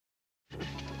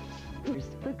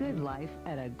The good life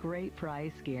at a great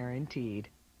price guaranteed.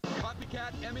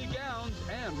 Copycat Emmy gowns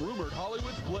and rumored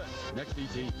Hollywood split. Next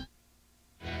ET.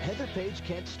 Heather Page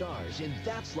Kent stars in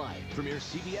That's Life. Premieres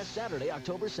CBS Saturday,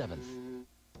 October 7th.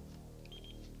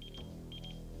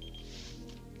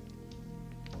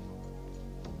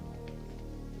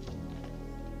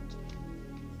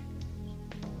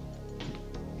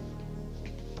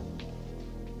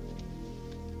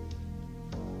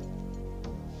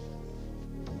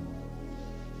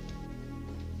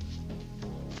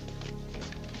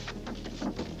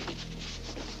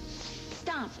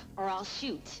 Stop, or I'll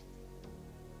shoot.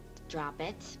 Drop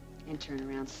it, and turn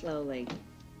around slowly.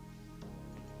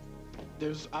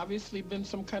 There's obviously been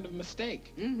some kind of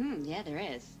mistake. Mm-hmm, yeah, there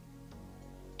is.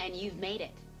 And you've made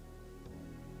it.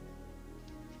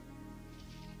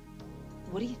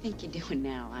 What do you think you're doing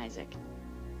now, Isaac?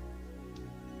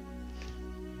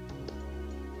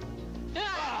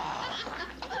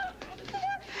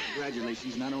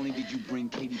 Congratulations. Not only did you bring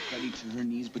Katie Petty to her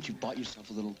knees, but you bought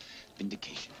yourself a little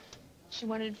vindication. She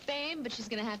wanted fame, but she's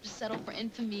gonna have to settle for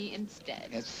infamy instead.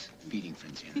 That's feeding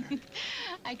frenzy on her.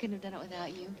 I couldn't have done it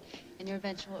without you and your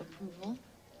eventual approval.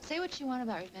 Say what you want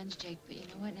about revenge, Jake, but you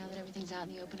know what? Now that everything's out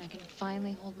in the open, I can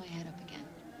finally hold my head up again.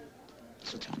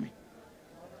 So tell me,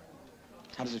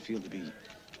 how does it feel to be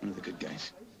one of the good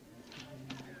guys?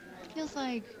 Feels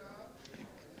like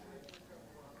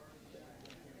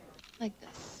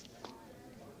this.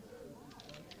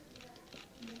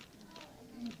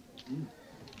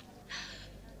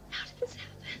 How did this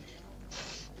happen?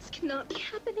 This cannot be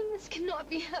happening. This cannot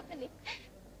be happening.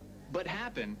 But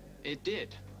happen, it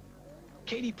did.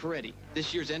 Katie Peretti,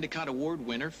 this year's Endicott Award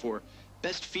winner for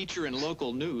Best Feature in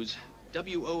Local News,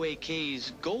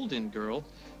 WOAK's Golden Girl,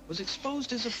 was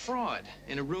exposed as a fraud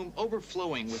in a room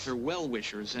overflowing with her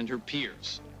well-wishers and her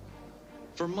peers.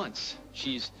 For months,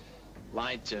 she's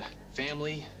lied to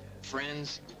family,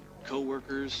 friends,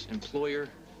 co-workers, employer,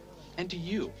 and to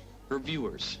you, her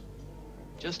viewers,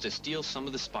 just to steal some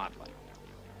of the spotlight.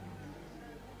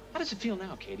 How does it feel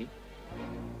now, Katie?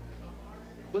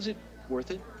 Was it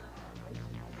worth it?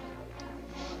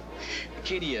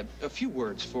 Katie, a few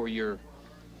words for your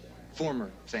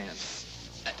former fans.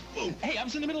 Hey, I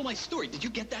was in the middle of my story. Did you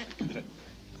get that? Here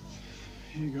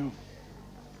you go.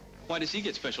 Why does he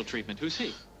get special treatment? Who's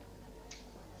he?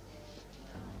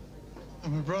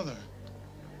 I'm a brother.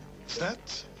 Is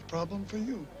that a problem for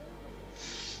you?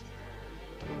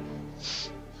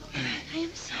 I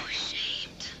am so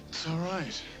ashamed. It's all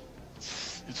right.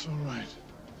 It's all right.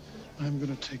 I'm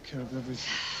gonna take care of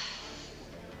everything.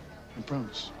 I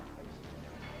promise.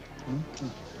 Hmm?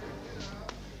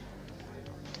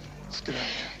 Let's get out of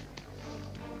here.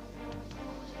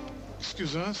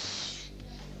 Excuse us.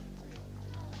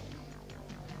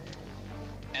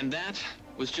 And that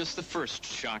was just the first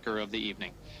shocker of the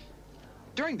evening.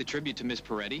 During the tribute to Miss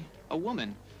Peretti, a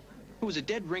woman who was a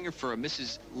dead ringer for a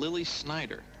Mrs. Lily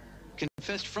Snyder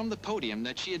confessed from the podium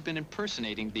that she had been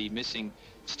impersonating the missing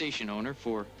station owner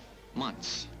for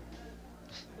months.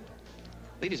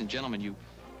 Ladies and gentlemen, you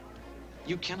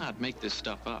cannot make this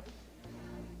stuff up.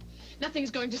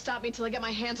 Nothing's going to stop me until I get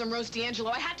my hands on Rose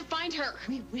D'Angelo. I have to find her.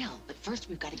 We will, but first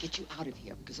we've got to get you out of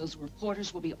here because those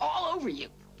reporters will be all over you.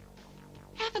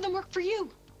 Half of them work for you.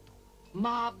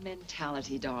 Mob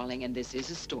mentality, darling, and this is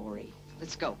a story.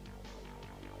 Let's go.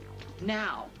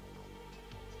 Now.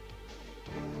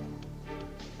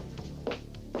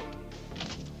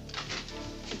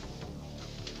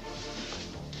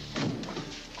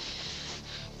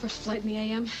 First flight in the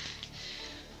AM.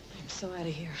 I'm so out of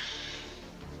here.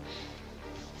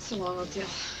 So long, Oakdale.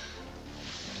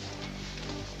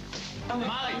 Molly. No,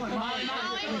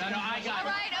 I got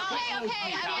it. All right,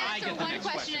 okay. I Answer get the one next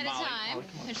question at a Molly. time.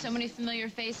 There's so many familiar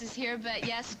faces here, but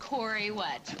yes, Corey,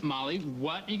 what? Molly,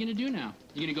 what are you going to do now?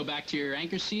 You going to go back to your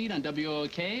anchor seat on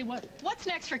WOK? What? What's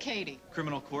next for Katie?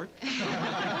 Criminal court? To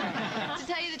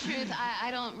tell you the truth, I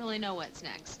don't really know what's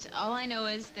next. All I know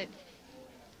is that...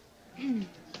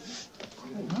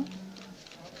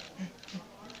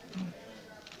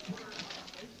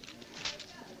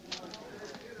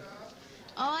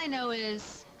 All I know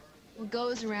is what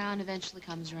goes around eventually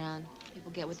comes around.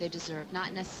 People get what they deserve.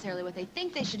 Not necessarily what they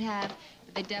think they should have,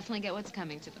 but they definitely get what's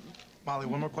coming to them. Molly,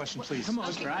 one more question, please. Come on,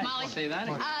 Okay, right. Molly. Say that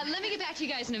again. Let me get back to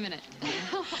you guys in a minute.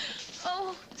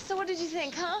 Oh, so what did you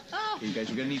think, huh? Oh. You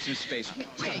guys are gonna need some space.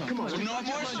 Hey, come on. No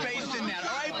more space than that.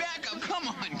 All right, back up. Come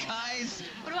on, guys.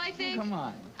 What do I think? Come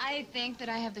on. I think that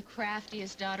I have the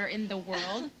craftiest daughter in the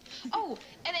world. Oh,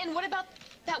 and what about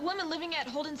that woman living at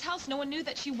Holden's house? No one knew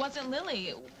that she wasn't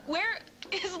Lily. Where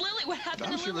is Lily? What happened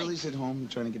I'm to sure Lily? Lily's at home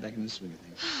trying to get back in the swing of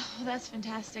things. Oh, that's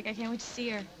fantastic. I can't wait to see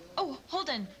her. Oh,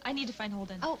 Holden. I need to find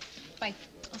Holden. Oh, bye.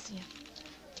 I'll see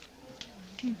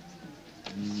you.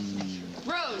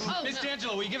 Rose! Oh, Miss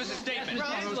D'Angelo, will you give us a statement?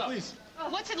 Rose, please.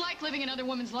 What's it like living another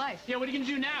woman's life? Yeah, what are you gonna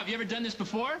do now? Have you ever done this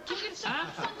before?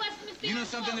 You know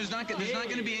something? There's not going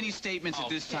to be any statements at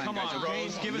this time, Come guys. on, Okay?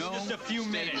 Rose. Give us just a few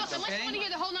minutes. Look, unless you want to hear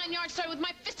the whole 9 yards started with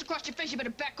my fist across your face, you better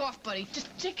back off, buddy.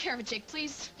 Just take care of it, Jake,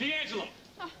 please. D'Angelo!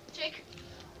 Oh, Jake.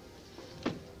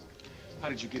 How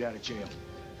did you get out of jail?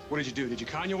 What did you do? Did you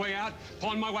con your way out?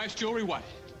 Pawn my wife's jewelry? What?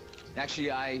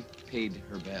 Actually, I paid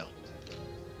her bail.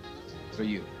 For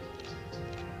you.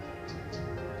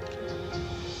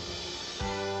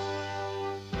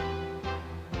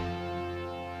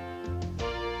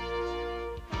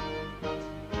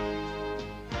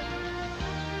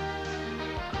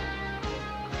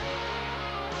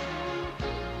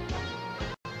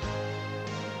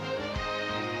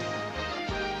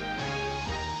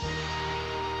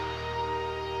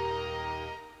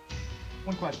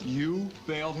 One question. You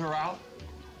bailed her out?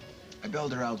 I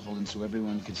bailed her out, Holden, so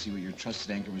everyone could see what your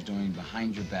trusted anchor was doing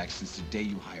behind your back since the day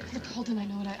you hired her. Look, Holden, I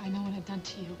know what I've done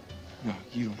to you. No,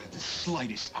 you don't have the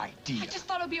slightest idea. I just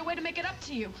thought it would be a way to make it up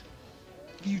to you.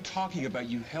 What are you talking about?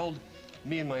 You held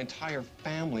me and my entire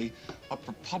family up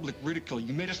for public ridicule.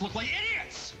 You made us look like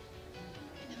idiots!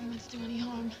 I never meant to do any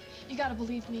harm. You gotta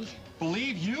believe me.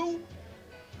 Believe you?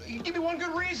 Give me one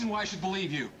good reason why I should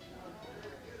believe you.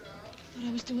 I thought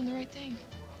I was doing the right thing.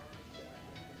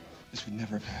 This would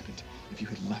never have happened if you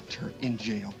had left her in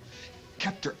jail,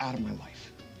 kept her out of my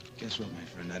life. Guess what, my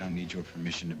friend? I don't need your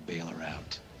permission to bail her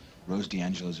out. Rose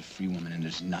D'Angelo is a free woman, and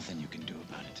there's nothing you can do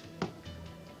about it.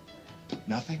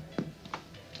 Nothing?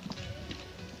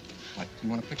 What, you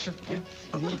want a picture? Yeah.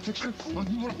 You want a picture? You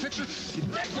want a picture?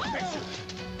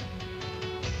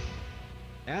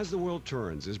 As the World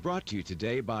Turns is brought to you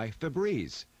today by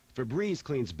Febreze. Febreze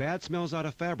cleans bad smells out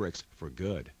of fabrics for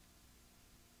good.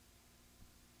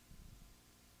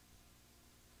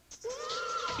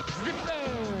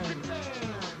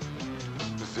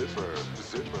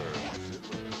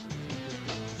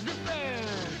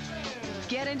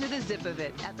 Get into the zip of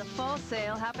it at the fall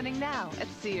sale happening now at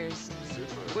Sears,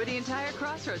 where the entire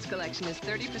Crossroads collection is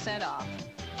 30% off.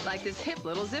 Like this hip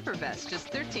little zipper vest, just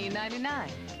 $13.99.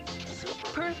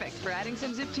 Perfect for adding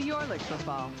some zip to your look for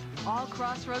fall. All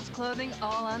Crossroads clothing,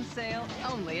 all on sale,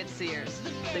 only at Sears.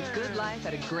 The good life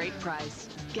at a great price.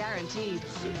 Guaranteed.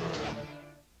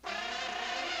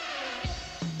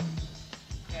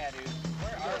 Yeah, dude.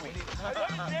 Where are we?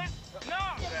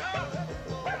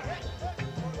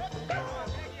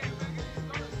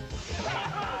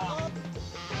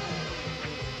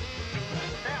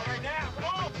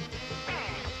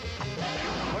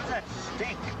 What does that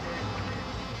stink?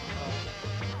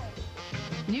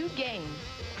 New game.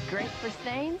 Great for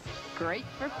stains, great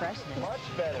for freshness. Much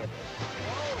better.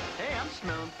 Hey, I'm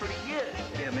smelling pretty good.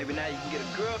 Yeah, maybe now you can get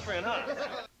a girlfriend, huh?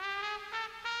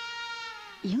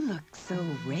 You look so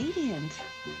radiant.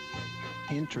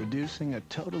 Introducing a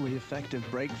totally effective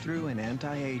breakthrough in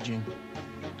anti-aging.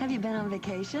 Have you been on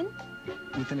vacation?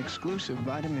 With an exclusive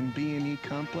vitamin B and E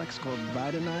complex called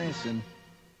Vitaniacin.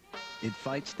 It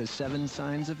fights the 7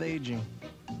 signs of aging.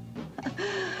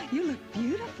 You look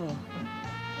beautiful.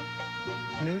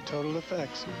 New Total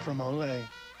Effects from Olay.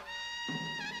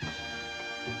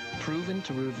 Proven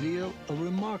to reveal a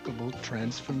remarkable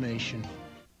transformation.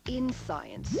 In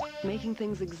science, making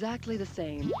things exactly the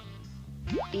same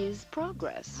is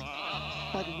progress.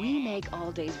 But we make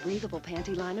All Day's breathable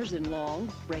panty liners in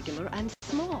long, regular, and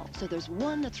small, so there's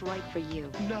one that's right for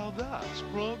you. Now that's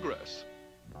progress.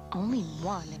 Only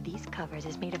one of these covers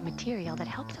is made of material that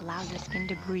helps allow your skin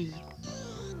to breathe.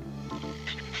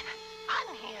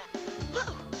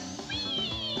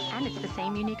 And it's the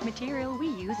same unique material we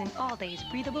use in All Day's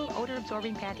breathable,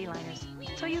 odor-absorbing panty liners,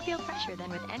 so you feel fresher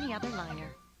than with any other liner.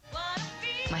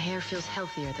 My hair feels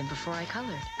healthier than before I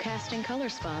colored. Casting Color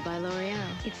Spa by L'Oreal.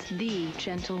 It's the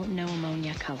gentle, no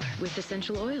ammonia color. With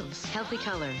essential oils. Healthy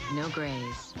color, no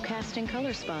grays. Casting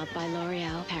Color Spa by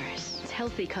L'Oreal Paris. It's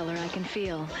healthy color I can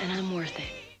feel, and I'm worth it.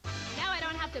 Now I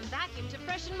don't have to vacuum to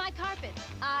freshen my carpet.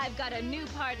 I've got a new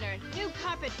partner. New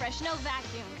Carpet Fresh, no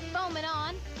vacuum. Foaming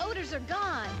on, odors are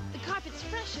gone. The carpet's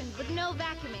freshened with no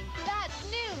vacuuming.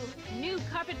 That's new. New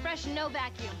Carpet Fresh, no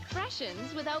vacuum.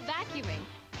 Freshens without vacuuming.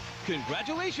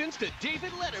 Congratulations to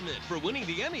David Letterman for winning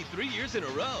the Emmy 3 years in a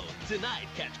row. Tonight,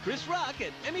 catch Chris Rock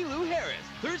and Emmylou Harris.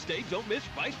 Thursday, don't miss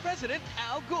Vice President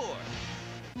Al Gore.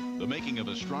 The making of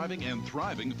a striving and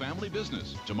thriving family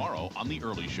business. Tomorrow on The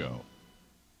Early Show.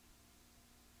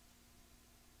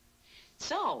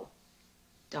 So,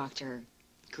 Dr.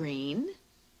 Green,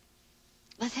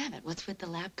 let's have it. What's with the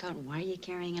lab coat and why are you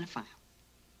carrying in a file?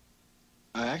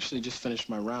 I actually just finished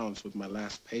my rounds with my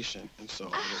last patient, and so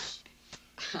I was...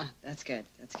 That's good.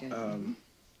 That's good.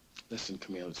 Listen,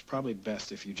 Camille, it's probably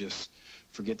best if you just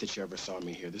forget that you ever saw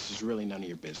me here. This is really none of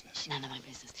your business. None of my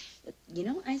business. You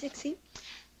know, Isaac, see?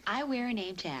 I wear a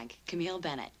name tag. Camille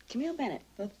Bennett. Camille Bennett.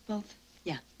 Both.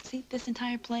 Yeah. See, this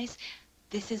entire place,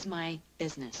 this is my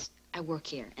business. I work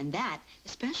here. And that,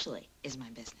 especially, is my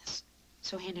business.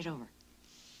 So hand it over.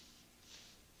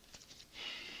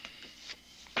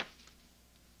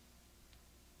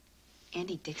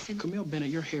 Andy Dixon? Camille Bennett,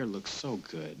 your hair looks so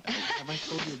good. Have I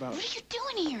told you about... What are you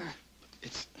doing here?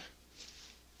 It's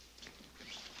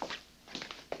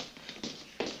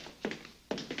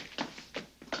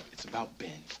about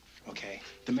Ben, okay?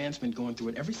 The man's been going through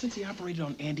it ever since he operated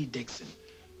on Andy Dixon.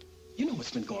 You know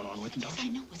what's been going on with him, don't you? Yes,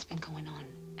 I know what's been going on,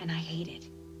 and I hate it.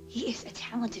 He is a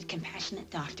talented, compassionate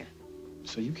doctor.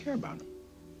 So you care about him?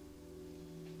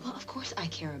 Well, of course I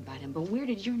care about him, but where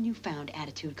did your newfound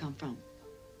attitude come from?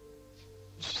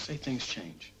 Let's just say things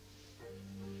change.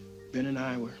 Ben and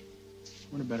I, we're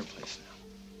in a better place now.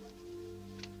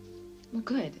 Well,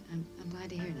 good. I'm glad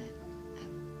to hear that.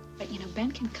 But, you know,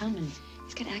 Ben can come and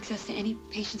he's got access to any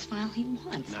patient's file he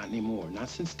wants. Not anymore. Not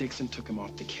since Dixon took him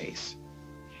off the case.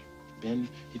 Ben,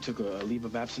 he took a leave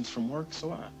of absence from work,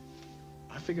 so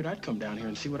I figured I'd come down here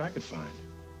and see what I could find.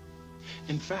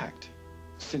 In fact,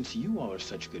 since you all are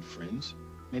such good friends,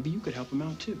 maybe you could help him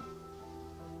out, too.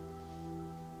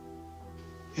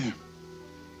 Here.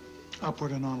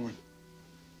 Upward and onward.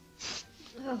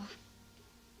 Oh.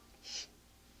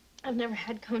 I've never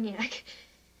had cognac.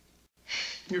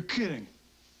 You're kidding.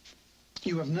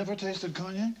 You have never tasted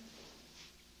cognac?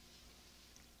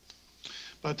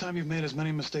 By the time you've made as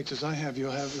many mistakes as I have,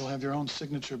 you'll have your own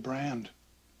signature brand.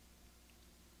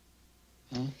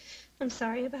 Hmm? I'm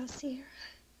sorry about Sierra.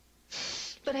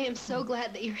 But I am so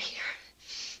glad that you're here.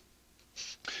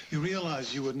 You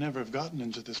realize you would never have gotten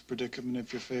into this predicament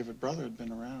if your favorite brother had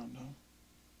been around, huh?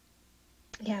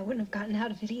 Yeah, I wouldn't have gotten out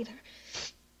of it either.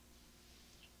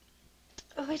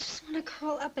 Oh, I just want to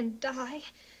curl up and die.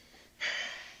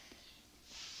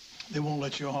 They won't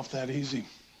let you off that easy.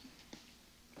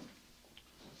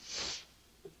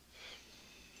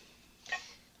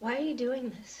 Why are you doing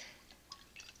this?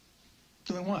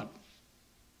 Doing what?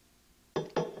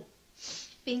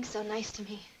 Being so nice to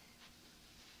me.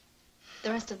 The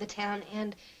rest of the town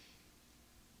and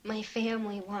my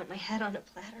family want my head on a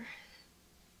platter.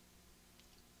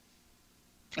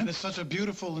 And it's such a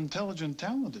beautiful, intelligent,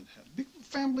 talented head. Big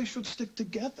family should stick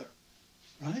together,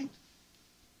 right?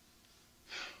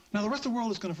 Now, the rest of the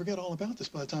world is going to forget all about this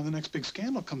by the time the next big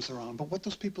scandal comes around. But what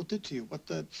those people did to you, what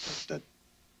that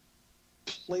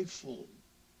playful,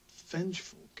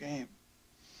 vengeful game,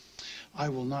 I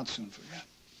will not soon forget.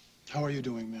 How are you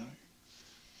doing now?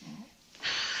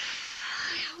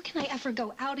 How can I ever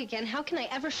go out again? How can I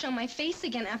ever show my face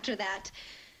again after that?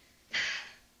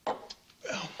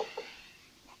 Well,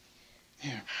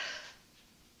 here.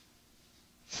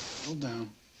 Settle down.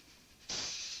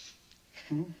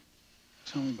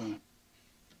 Tell me about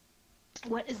it.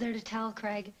 What is there to tell,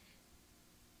 Craig?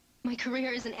 My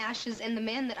career is in ashes, and the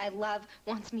man that I love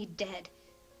wants me dead.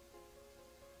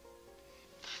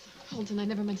 Holden, I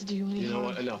never meant to do you any harm. You know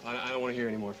what? Enough. I don't want to hear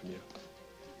any more from you.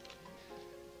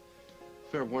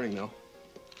 Fair warning, though.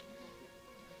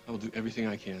 I will do everything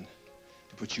I can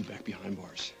to put you back behind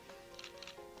bars.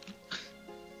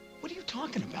 What are you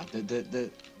talking about? The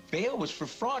bail was for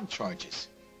fraud charges.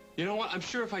 You know what? I'm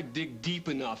sure if I dig deep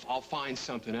enough, I'll find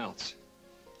something else.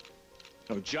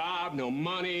 No job, no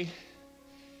money.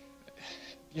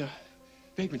 Yeah,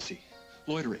 vagrancy,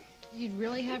 loitering. You'd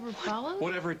really have her followed?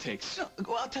 Whatever it takes. No,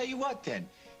 well, I'll tell you what, then.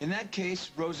 In that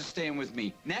case, Rose is staying with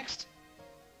me. Next?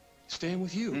 Staying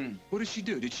with you? What did she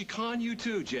do? Did she con you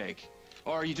too, Jake?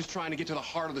 Or are you just trying to get to the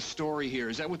heart of the story here?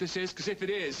 Is that what this is? Because if it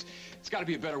is, it's got to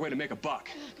be a better way to make a buck.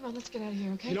 Come on, let's get out of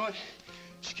here, okay? You know what?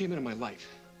 She came into my life.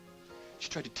 She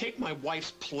tried to take my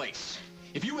wife's place.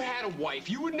 If you had a wife,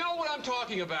 you would know what I'm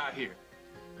talking about here.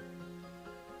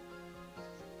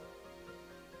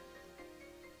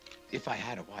 If I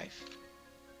had a wife,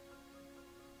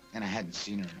 and I hadn't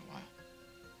seen her in a while,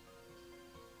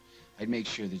 I'd make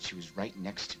sure that she was right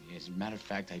next to me. As a matter of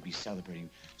fact, I'd be celebrating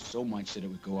so much that it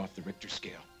would go off the Richter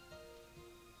scale.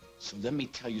 So let me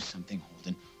tell you something,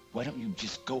 Holden. Why don't you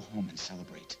just go home and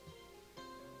celebrate?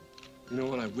 You know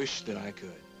what? I wish that I could.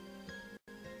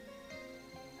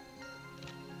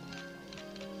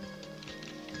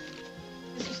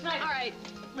 Mr. Snyder. All right,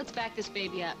 let's back this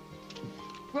baby up.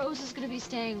 Rose is going to be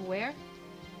staying where?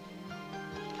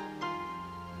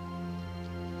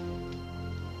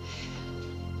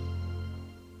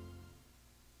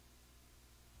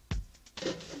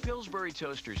 Pillsbury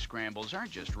Toaster Scrambles aren't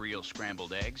just real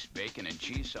scrambled eggs, bacon, and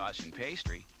cheese sauce and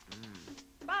pastry.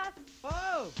 Boss!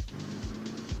 Oh!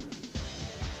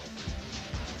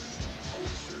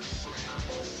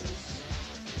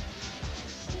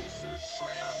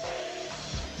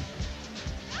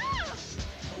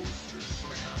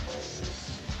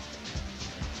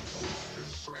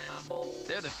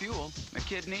 They're the fuel a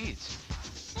kid needs.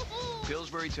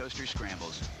 Pillsbury Toaster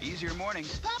Scrambles. Easier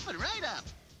mornings. Pop it right up.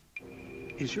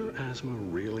 Is your asthma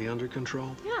really under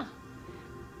control? Yeah.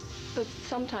 But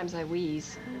sometimes I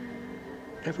wheeze.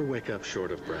 Ever wake up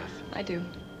short of breath? I do.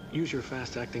 Use your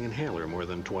fast-acting inhaler more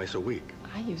than twice a week.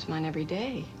 I use mine every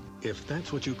day. If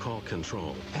that's what you call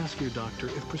control, ask your doctor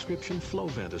if prescription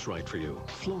Flovent is right for you.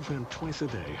 Flovent twice a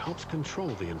day helps control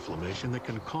the inflammation that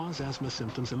can cause asthma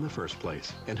symptoms in the first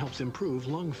place and helps improve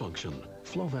lung function.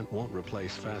 Flovent won't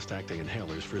replace fast-acting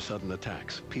inhalers for sudden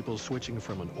attacks. People switching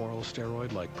from an oral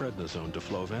steroid like prednisone to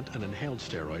Flovent, an inhaled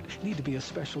steroid, need to be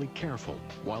especially careful.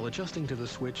 While adjusting to the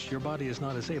switch, your body is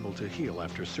not as able to heal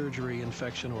after surgery,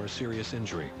 infection, or serious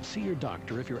injury. See your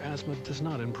doctor if your asthma does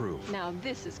not improve. Now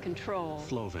this is control.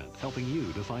 Flovent, helping you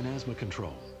define asthma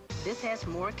control. This has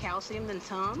more calcium than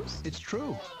Tums? It's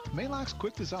true. Maalox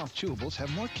Quick Dissolve Chewables have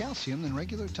more calcium than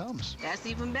regular Tums. That's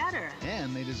even better.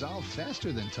 And they dissolve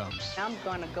faster than Tums. I'm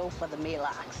gonna go for the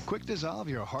Maalox. Quick dissolve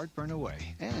your heartburn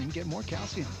away and get more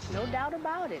calcium. No doubt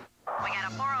about it. We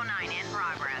got a 409 in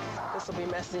progress. This'll be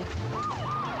messy.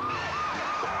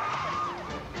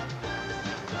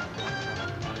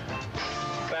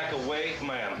 Back away,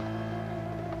 ma'am.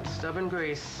 Stubborn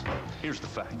grease. Here's the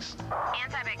facts.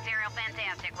 Antibacterial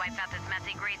Fantastic wipes out this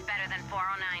messy grease better than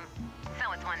 409.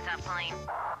 So it's one tough clean.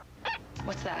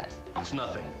 What's that? It's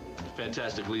nothing.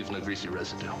 Fantastic leaves no greasy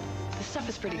residue. This stuff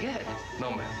is pretty good.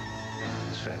 No, ma'am.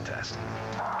 It's fantastic.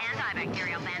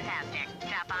 Antibacterial Fantastic.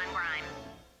 Tap on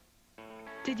grime.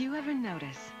 Did you ever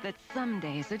notice that some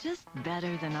days are just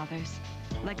better than others?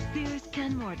 Like Sears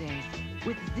Kenmore Days,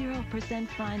 with 0%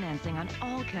 financing on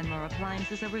all Kenmore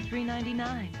appliances over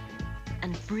 $3.99.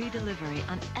 And free delivery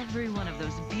on every one of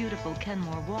those beautiful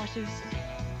Kenmore washers,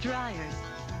 dryers,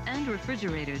 and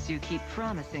refrigerators you keep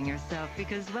promising yourself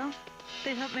because, well,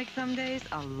 they help make some days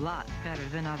a lot better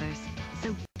than others.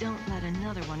 So don't let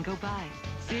another one go by.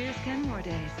 Sears Kenmore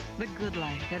Days, the good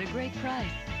life at a great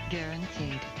price,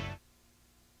 guaranteed.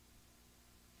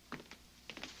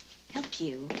 Help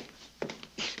you?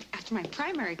 After my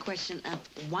primary question of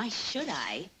why should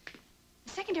I, the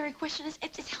secondary question is,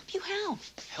 it's help you how?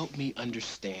 Help me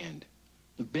understand.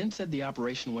 Look, Ben said the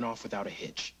operation went off without a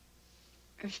hitch.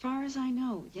 As far as I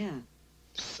know, yeah.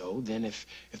 So then if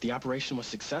the operation was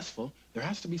successful, there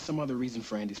has to be some other reason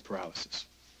for Andy's paralysis.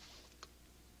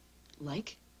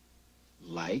 Like?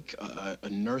 Like a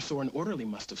nurse or an orderly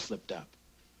must have slipped up.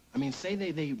 I mean, say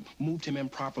they moved him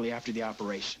improperly after the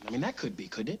operation. I mean, that could be,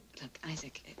 could it? Look,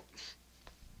 Isaac,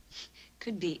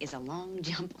 could be is a long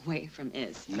jump away from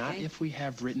is. Okay? Not if we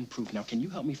have written proof. Now, can you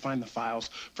help me find the files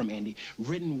from Andy?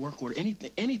 Written work order,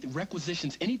 anything,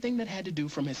 requisitions, anything that had to do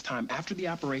from his time after the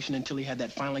operation until he had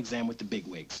that final exam with the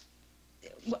bigwigs.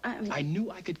 Well, I knew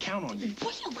I could count on you.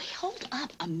 Wait, hold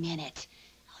up a minute.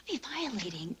 I would be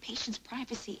violating patients'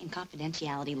 privacy and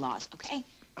confidentiality laws, okay?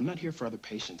 I'm not here for other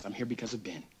patients. I'm here because of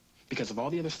Ben. Because of all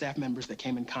the other staff members that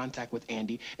came in contact with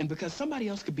Andy, and because somebody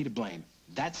else could be to blame.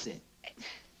 That's it.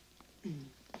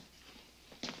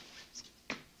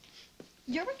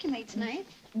 You're working late tonight?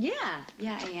 Yeah,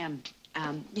 I am.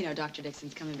 You know, Dr.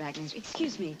 Dixon's coming back next week.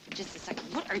 Excuse me for just a second.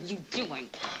 What are you doing?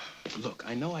 Look,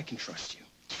 I know I can trust you.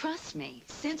 Trust me?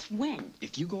 Since when?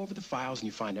 If you go over the files and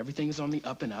you find everything is on the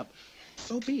up and up,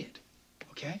 so be it.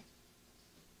 Okay?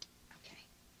 Okay.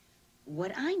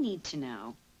 What I need to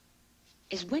know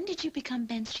is when did you become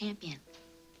Ben's champion?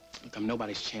 Look, I'm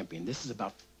nobody's champion. This is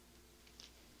about...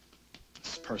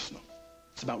 It's personal.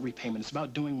 It's about repayment. It's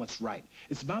about doing what's right.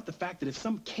 It's about the fact that if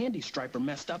some candy striper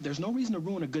messed up, there's no reason to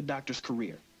ruin a good doctor's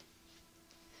career.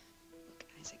 Look,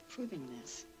 Isaac, proving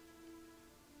this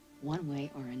one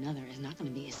way or another is not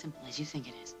going to be as simple as you think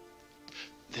it is.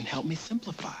 Then help me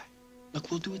simplify.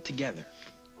 Look, we'll do it together.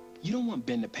 You don't want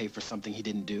Ben to pay for something he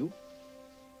didn't do.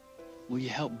 Will you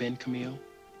help Ben, Camille?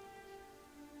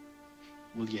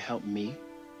 Will you help me?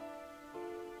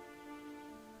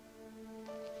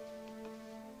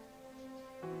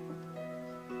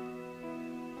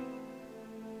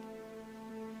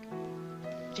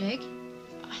 Jake?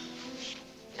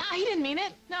 He didn't mean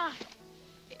it. Nah.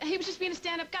 He was just being a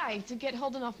stand-up guy to get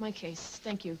Holden off my case.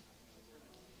 Thank you.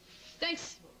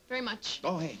 Thanks very much.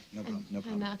 Oh, hey, no problem, no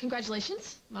problem. And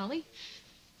congratulations, Molly,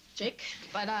 Jake.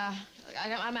 But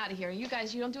I'm out of here. You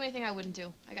guys, you don't do anything I wouldn't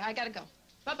do. I gotta go.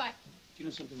 Bye-bye. You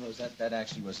know something, Rose? That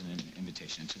actually wasn't an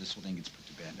invitation. Until this whole thing gets put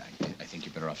to bed, I think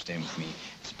you're better off staying with me.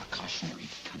 It's a precautionary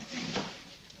kind of thing.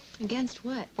 Against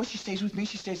what? Well, she stays with me.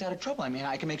 She stays out of trouble. I mean,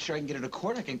 I can make sure I can get her to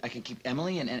court. I can keep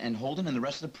Emily and Holden and the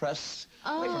rest of the press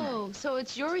away from her. Oh, so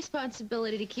it's your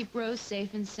responsibility to keep Rose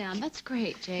safe and sound. That's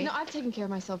great, Jake. No, I've taken care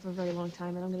of myself for a very long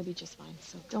time, and I'm going to be just fine.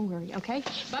 So don't worry, okay?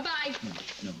 Bye-bye.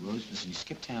 No, Rose, listen, you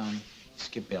skip town, you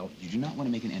skip Belle. You do not want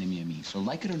to make an enemy of me. So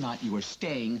like it or not, you are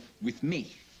staying with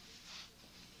me.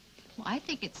 Well, I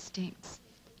think it stinks.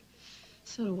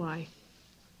 So do I.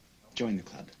 Join the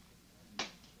club.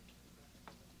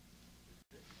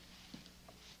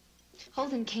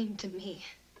 Holden came to me.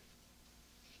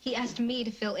 He asked me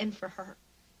to fill in for her.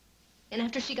 And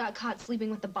after she got caught sleeping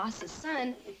with the boss's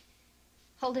son,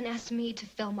 Holden asked me to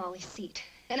fill Molly's seat.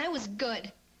 And I was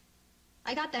good.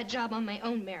 I got that job on my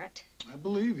own merit. I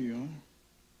believe you.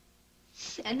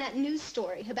 And that news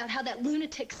story about how that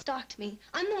lunatic stalked me,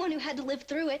 I'm the one who had to live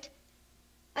through it.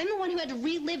 I'm the one who had to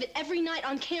relive it every night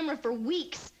on camera for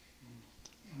weeks.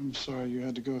 I'm sorry you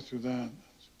had to go through that.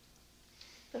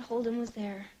 But Holden was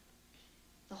there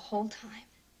the whole time.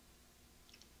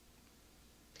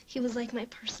 He was like my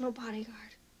personal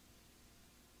bodyguard.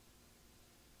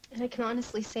 And I can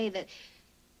honestly say that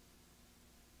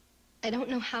I don't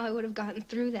know how I would have gotten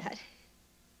through that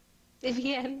if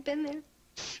he hadn't been there.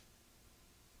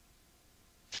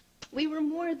 We were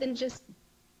more than just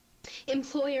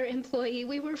employer-employee.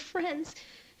 We were friends.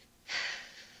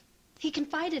 He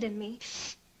confided in me.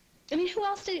 I mean, who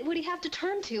else would he have to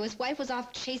turn to? His wife was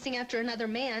off chasing after another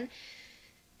man.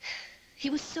 He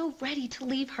was so ready to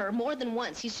leave her more than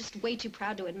once. He's just way too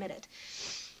proud to admit it.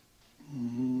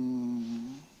 No.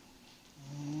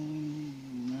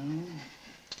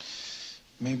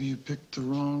 Maybe you picked the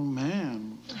wrong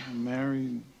man.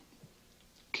 Married,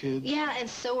 kids. Yeah, and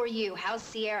so are you. How's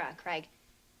Sierra, Craig?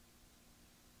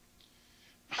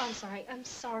 I'm sorry. I'm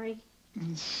sorry.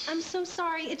 I'm so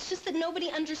sorry. It's just that nobody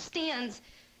understands.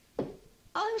 All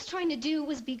I was trying to do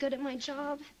was be good at my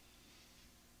job.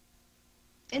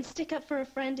 And stick up for a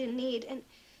friend in need. And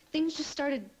things just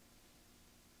started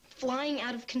flying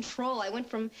out of control. I went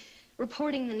from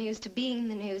reporting the news to being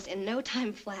the news in no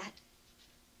time flat.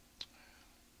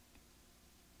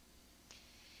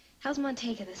 How's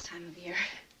Montega this time of year?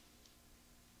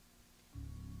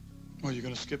 Well, you're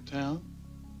gonna skip town?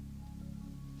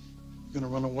 You're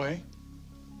gonna run away?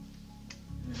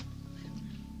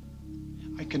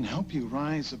 I can help you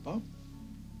rise above.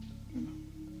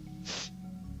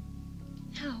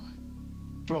 How?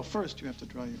 Well, first you have to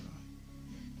dry your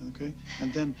eye, okay?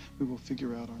 And then we will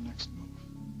figure out our next move.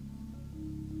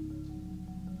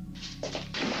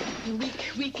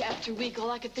 Week after week, all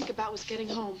I could think about was getting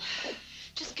home.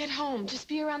 Just get home. Just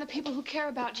be around the people who care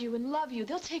about you and love you.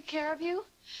 They'll take care of you.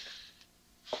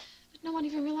 But no one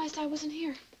even realized I wasn't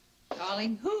here.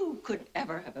 Darling, who could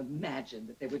ever have imagined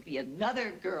that there would be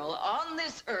another girl on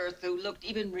this earth who looked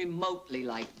even remotely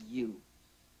like you?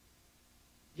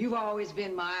 You've always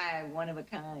been my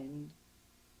one-of-a-kind.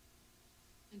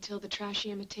 Until the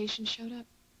trashy imitation showed up.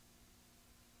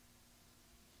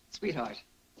 Sweetheart,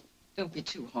 don't be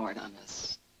too hard on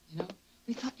us. You know,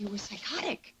 we thought you were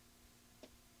psychotic.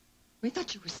 We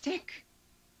thought you were sick.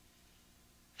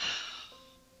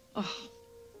 Oh.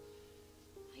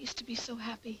 I used to be so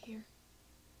happy here.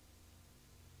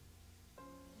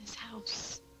 In this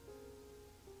house.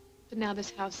 But now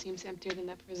this house seems emptier than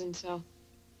that prison cell.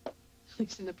 At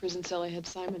least in the prison cell I had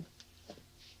Simon.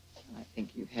 I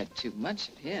think you've had too much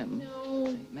of him. No.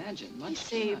 I imagine much. He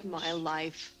saved my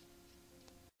life.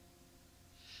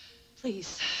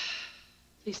 Please.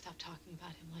 Please stop talking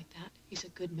about him like that. He's a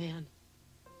good man.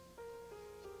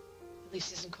 At least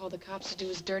he doesn't call the cops to do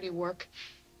his dirty work.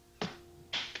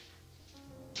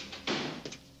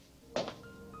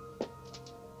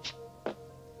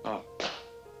 Oh.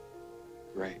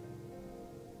 Great.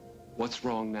 What's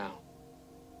wrong now?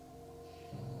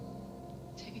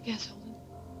 Take a guess, Holden.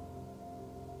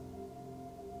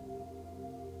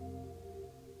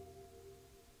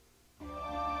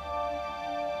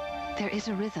 There is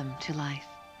a rhythm to life.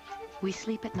 We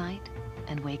sleep at night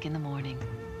and wake in the morning.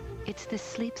 It's this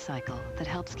sleep cycle that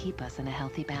helps keep us in a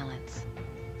healthy balance.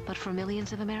 But for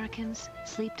millions of Americans,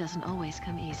 sleep doesn't always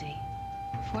come easy.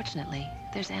 Fortunately,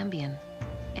 there's Ambien.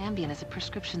 Ambien is a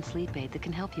prescription sleep aid that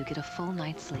can help you get a full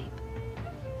night's sleep.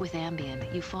 With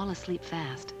Ambien, you fall asleep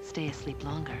fast, stay asleep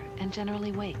longer, and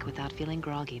generally wake without feeling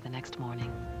groggy the next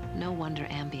morning. No wonder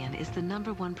Ambien is the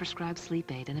 #1 prescribed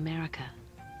sleep aid in America.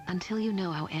 Until you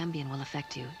know how Ambien will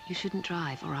affect you, you shouldn't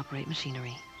drive or operate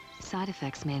machinery. Side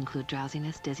effects may include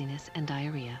drowsiness, dizziness, and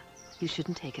diarrhea. You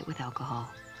shouldn't take it with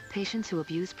alcohol. Patients who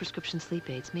abuse prescription sleep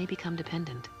aids may become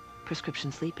dependent.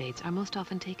 Prescription sleep aids are most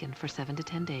often taken for 7 to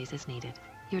 10 days as needed.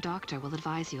 Your doctor will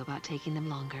advise you about taking them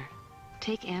longer.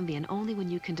 Take Ambien only when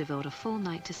you can devote a full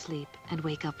night to sleep and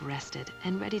wake up rested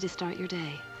and ready to start your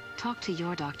day. Talk to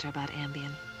your doctor about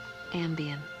Ambien.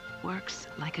 Ambien works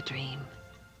like a dream.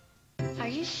 Are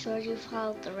you sure you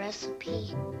followed the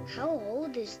recipe? How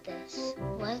old is this?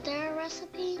 Was there a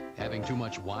recipe? Having too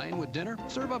much wine with dinner?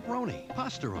 Serve up Roni,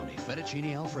 Pastaroni,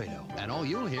 Fettuccine Alfredo. And all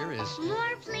you'll hear is...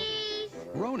 More, please!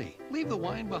 Roni, leave the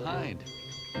wine behind.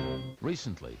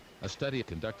 Recently, a study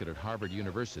conducted at Harvard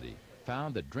University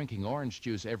found that drinking orange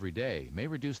juice every day may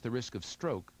reduce the risk of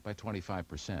stroke by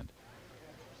 25%.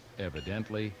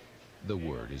 Evidently, the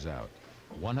word is out.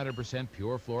 100%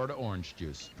 pure Florida orange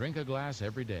juice. Drink a glass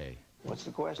every day. What's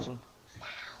the question?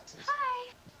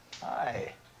 Hi!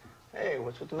 Hi. Hey,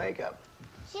 what's with the makeup?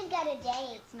 She's got a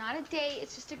date. It's not a date,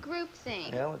 it's just a group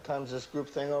thing. Yeah, what time's this group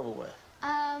thing over with?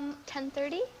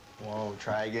 10:30. Whoa,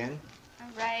 try again. All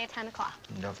right, 10 o'clock.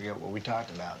 And don't forget what we talked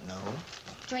about. No.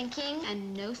 Drinking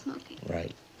and no smoking.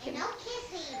 Right. And no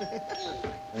kissing.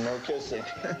 And no kissing.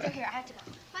 So here, I have to go.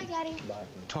 Bye, Daddy. Bye.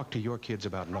 Talk to your kids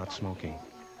about not smoking.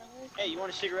 Hey, you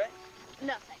want a cigarette?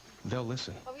 No, thanks. They'll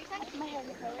listen. What were you saying? My hair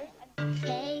colored.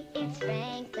 Hey, it's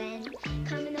Franklin,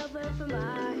 coming over from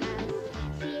our house.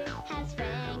 Sears has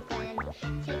Franklin,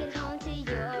 take it home to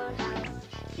your house.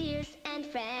 Sears and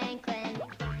Franklin.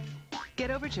 Get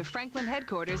over to Franklin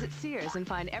headquarters at Sears and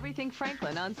find everything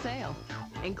Franklin on sale,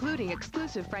 including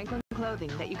exclusive Franklin clothing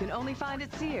that you can only find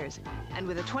at Sears. And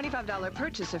with a $25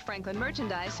 purchase of Franklin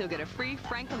merchandise, you'll get a free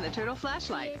Franklin the Turtle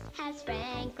flashlight. Sears has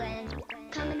Franklin,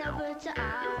 coming over to our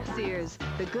house. Sears,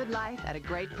 the good life at a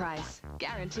great price.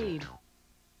 Guaranteed.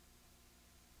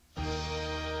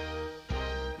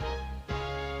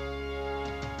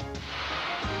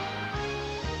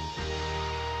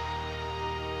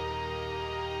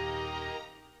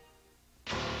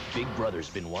 Big Brother's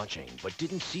been watching, but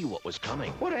didn't see what was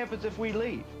coming. What happens if we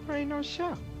leave? There ain't no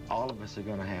show. All of us are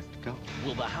gonna have to go.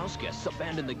 Will the house guests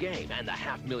abandon the game and the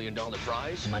 $500,000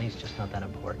 prize? Money's just not that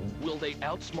important. Will they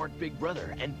outsmart Big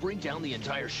Brother and bring down the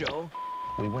entire show?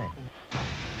 We win.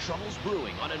 Trouble's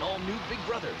brewing on an all-new Big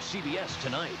Brother, CBS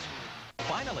tonight.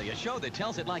 Finally, a show that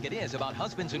tells it like it is about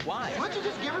husbands and wives. Why don't you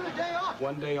just give her the day off?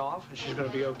 One day off, and she's going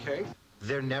to be okay?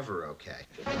 They're never okay.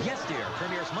 Yes, dear.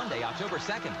 Premieres Monday, October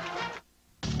 2nd.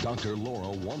 Dr. Laura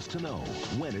wants to know,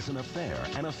 when is an affair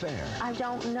an affair? I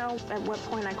don't know at what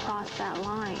point I crossed that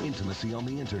line. Intimacy on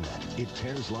the internet. It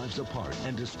tears lives apart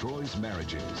and destroys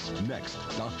marriages. Next,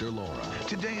 Dr. Laura.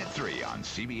 Today at 3 on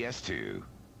CBS 2.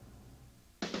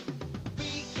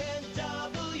 We can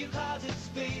double your closet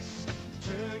space.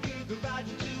 Turn your garage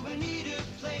into a neater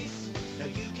place. Now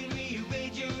you can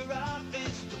rearrange your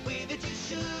office the way that you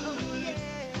should. Oh, yeah.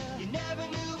 You never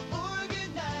knew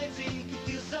organizing could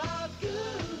feel so good.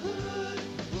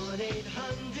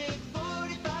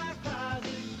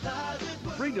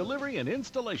 1-800-45-CLOSET. Free delivery and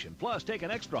installation. Plus, take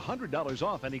an extra $100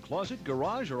 off any closet,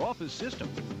 garage, or office system.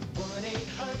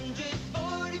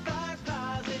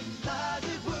 1-800-45-CLOSET.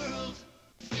 Closet World.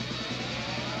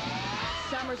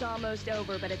 Summer's almost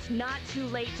over, but it's not too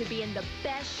late to be in the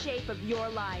best shape of your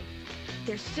life.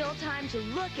 There's still time to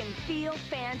look and feel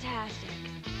fantastic.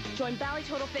 Join Bally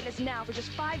Total Fitness now for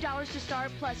just $5 to start,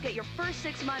 plus get your first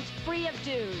 6 months free of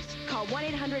dues. Call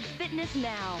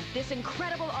 1-800-FITNESS-NOW. This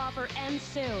incredible offer ends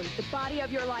soon. The body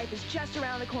of your life is just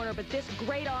around the corner, but this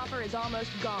great offer is almost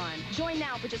gone. Join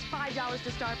now for just $5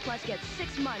 to start, plus get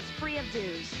 6 months free of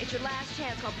dues. It's your last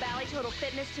chance. Call Bally Total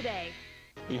Fitness today.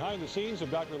 Behind the scenes of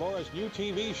Dr. Laura's new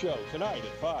TV show, tonight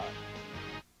at 5.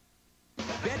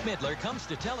 Bette Midler comes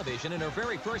to television in her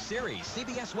very first series,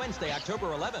 CBS Wednesday, October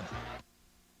 11th.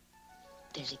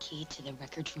 There's a key to the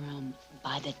records room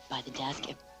by the desk.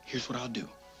 Here's what I'll do.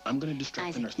 I'm going to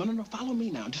distract the nurse. No, follow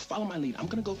me now. Just follow my lead. I'm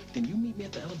going to go, then you meet me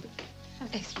at the elevator.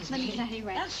 Excuse Let me. me get out of here,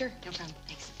 right? Oh, sure. No problem.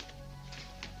 Thanks.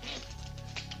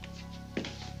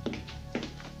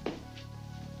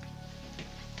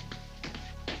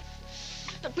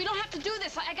 Look, we don't have to do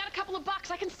this. I got a couple of bucks.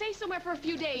 I can stay somewhere for a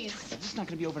few days. This is not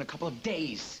going to be over in a couple of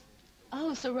days.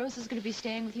 Oh, so Rose is going to be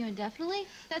staying with you indefinitely?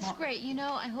 That's great. You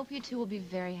know, I hope you two will be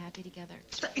very happy together.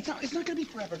 It's not going to be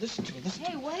forever. Listen to me. Listen to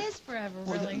Hey, me. what is forever,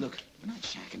 Well, really? Look, we're not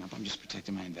shacking up. I'm just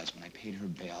protecting my investment. I paid her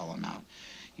bail amount.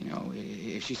 You know,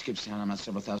 if she skips town, I'm out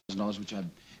several $1,000s, which I've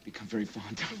become very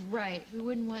fond of. Right. We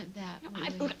wouldn't want that.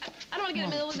 I don't want to get in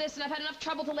the middle of this, and I've had enough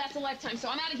trouble to last a lifetime, so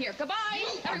I'm out of here. Goodbye,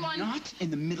 everyone. I'm not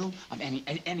in the middle of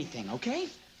anything, okay?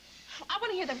 I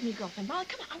want to hear that from your girlfriend, Molly.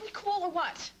 Come on, are we cool or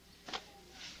what?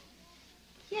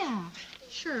 Yeah,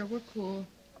 sure, we're cool.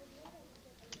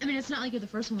 I mean, it's not like you're the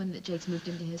first woman that Jake's moved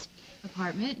into his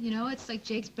apartment. You know, it's like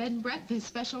Jake's bed and breakfast,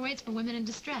 special rates for women in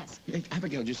distress. Hey,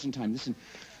 Abigail, just in time. Listen,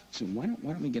 why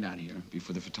don't we get out of here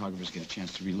before the photographers get a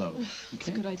chance to reload? Okay? It's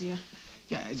a good idea.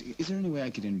 Yeah, is there any way I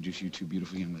could introduce you two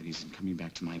beautiful young ladies and coming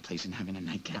back to my place and having a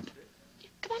nightcap?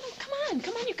 Come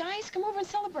on, you guys. Come over and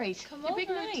celebrate. Come Your big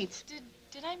over. night.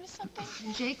 Did I miss something?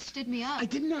 Jake stood me up. I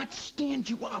did not stand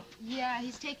you up. Yeah,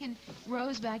 he's taking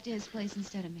Rose back to his place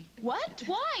instead of me. What?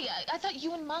 Why? I thought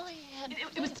you and Molly had...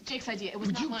 It was Jake's idea. It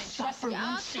was not mine. Trust me.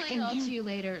 I'll explain all to you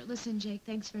later. Listen, Jake,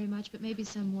 thanks very much, but maybe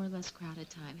some more less crowded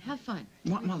time. Have fun.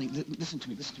 Molly, listen to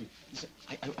me. Listen,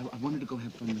 I wanted to go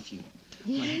have fun with you.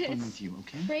 Have fun with you,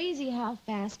 okay? Crazy how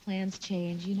fast plans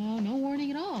change, you know? No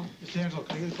warning at all. Mr. Angelo,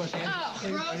 can I get a question? Oh,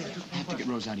 Rose. I have to get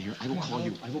Rose out of here. I will call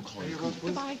you.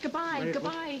 Goodbye. The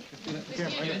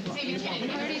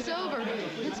party's over.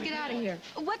 Let's get out of here.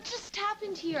 What just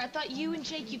happened here? I thought you and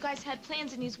Jake, you guys had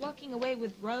plans and he's walking away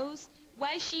with Rose.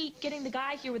 Why is she getting the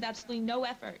guy here with absolutely no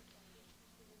effort?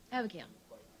 Abigail,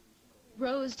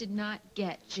 Rose did not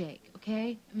get Jake,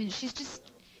 okay? I mean, she's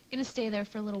just gonna stay there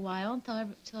for a little while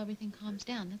until everything calms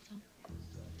down, that's all.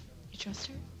 You trust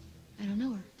her? I don't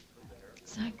know her.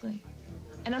 Exactly.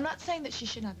 And I'm not saying that she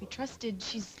should not be trusted.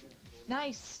 She's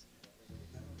nice.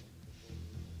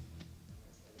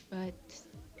 But...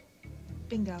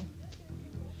 bingo.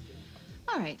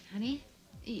 All right, honey.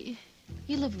 You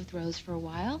lived with Rose for a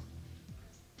while.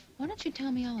 Why don't you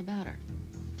tell me all about her?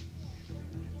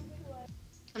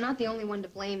 I'm not the only one to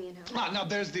blame, you know. Ah, now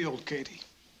there's the old Katie.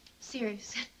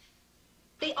 Serious.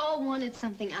 They all wanted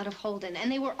something out of Holden, and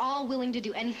they were all willing to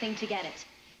do anything to get it.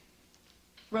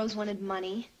 Rose wanted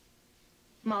money.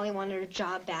 Molly wanted her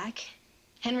job back.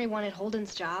 Henry wanted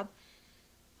Holden's job.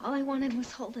 All I wanted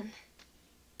was Holden.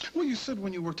 Well, you said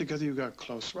when you worked together you got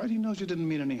close, right? He knows you didn't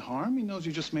mean any harm. He knows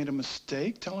you just made a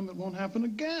mistake. Tell him it won't happen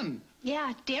again.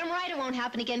 Yeah, damn right it won't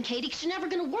happen again, Katie, 'cause you're never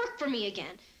gonna work for me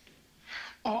again.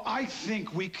 Oh, I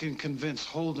think we can convince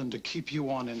Holden to keep you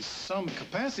on in some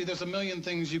capacity. There's a million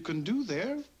things you can do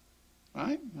there,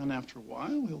 right? And after a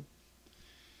while, he'll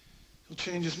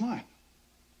change his mind.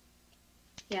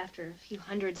 Yeah, after a few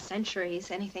hundred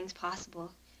centuries, anything's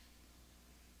possible.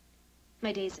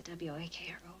 My days at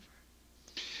WAK are over.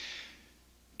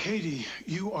 Katie,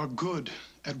 you are good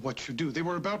at what you do. They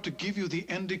were about to give you the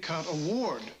Endicott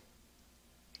Award,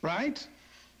 right?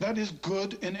 That is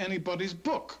good in anybody's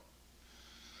book.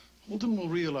 Holden will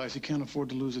realize he can't afford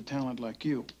to lose a talent like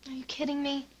you. Are you kidding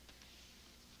me?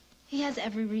 He has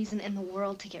every reason in the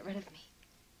world to get rid of me.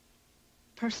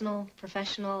 Personal,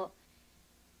 professional,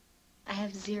 I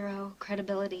have zero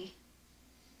credibility.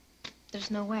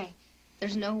 There's no way.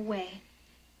 There's no way.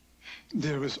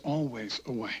 There is always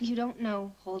a way. You don't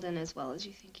know Holden as well as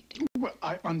you think you do. Well,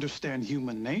 I understand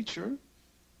human nature.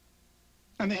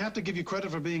 And they have to give you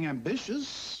credit for being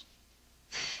ambitious.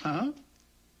 Huh?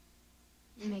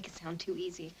 You make it sound too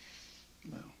easy.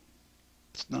 Well,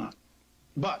 it's not.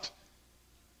 But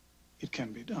it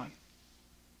can be done.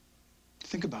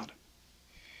 Think about it.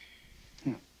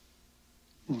 Here.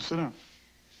 Well, sit down.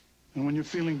 And when you're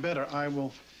feeling better, I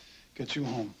will get you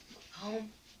home. Home?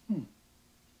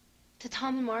 To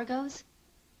Tom and Margot's?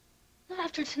 Not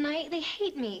after tonight. They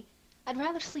hate me. I'd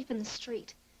rather sleep in the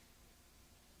street.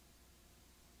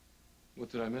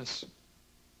 What did I miss,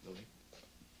 Lily?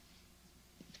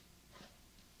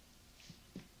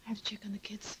 I have to check on the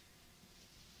kids.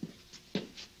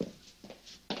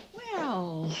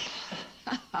 Well,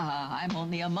 I'm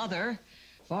only a mother.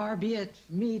 Far be it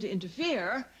from me to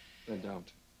interfere. Then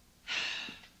don't.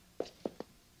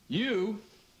 You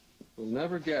will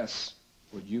never guess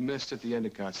what you missed at the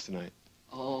Endicotts tonight.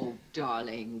 Oh,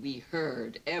 darling, we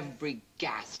heard every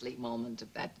ghastly moment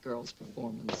of that girl's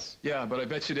performance. Yeah, but I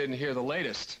bet you didn't hear the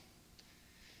latest.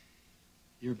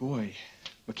 Your boy,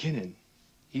 McKinnon,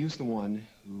 he was the one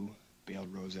who bailed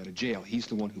Rose out of jail. He's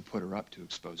the one who put her up to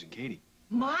exposing Katie.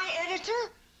 My editor?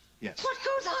 Yes. What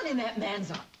goes on in that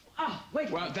man's arm? Oh,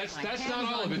 wait. Well, that's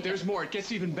not all of it. There's more. It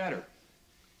gets even better.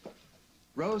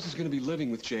 Rose is going to be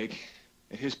living with Jake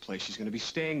at his place. She's going to be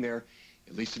staying there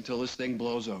at least until this thing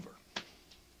blows over.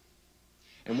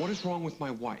 And what is wrong with my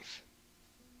wife?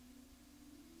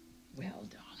 Well,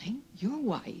 darling, your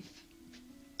wife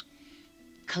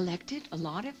collected a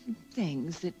lot of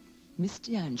things that Miss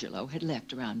D'Angelo had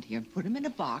left around here and put them in a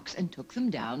box and took them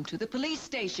down to the police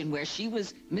station where she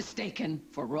was mistaken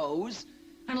for Rose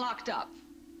and locked up.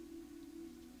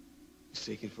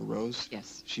 Mistaken for Rose?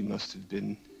 Yes. She must have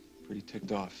been pretty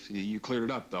ticked off. You cleared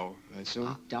it up, though, I assume?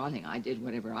 Oh, darling, I did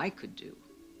whatever I could do.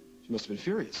 She must have been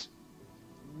furious.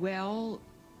 Well,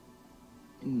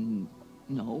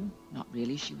 no, not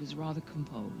really. She was rather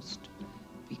composed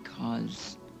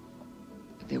because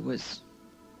there was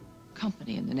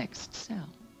company in the next cell.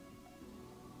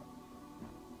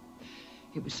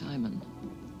 It was Simon.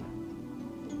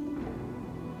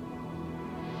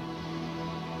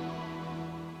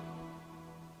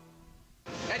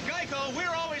 At Geico,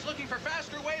 we're always looking for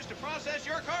faster ways to process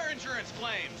your car insurance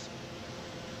claims.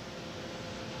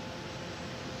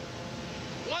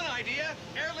 One idea,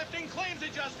 airlifting claims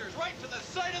adjusters right to the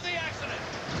site of the accident.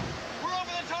 We're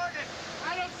over the target.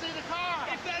 I don't see the car.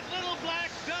 It's that little black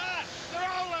dot. They're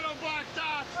all little black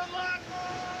dots. Unlock.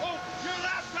 Oh, your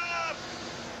laptop.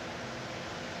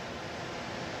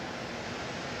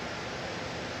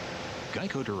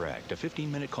 Geico Direct. A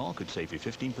 15-minute call could save you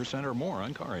 15% or more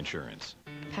on car insurance.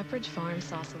 Pepperidge Farm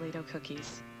Sausalito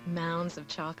cookies. Mounds of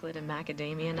chocolate and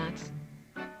macadamia nuts.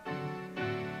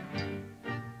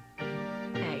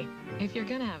 Hey, if you're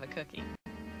gonna have a cookie,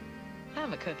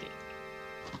 have a cookie.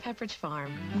 Pepperidge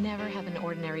Farm. Never have an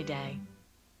ordinary day.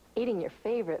 Eating your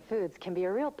favorite foods can be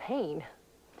a real pain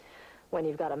when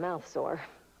you've got a mouth sore.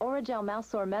 Orajel mouth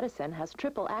sore medicine has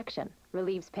triple action,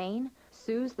 relieves pain,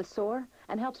 soothes the sore,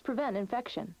 and helps prevent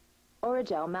infection.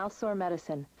 Orajel mouth sore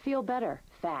medicine. Feel better,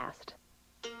 fast.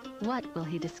 What will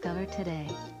he discover today?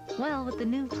 Well, with the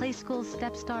new Play School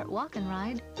Step Start Walk and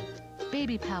Ride,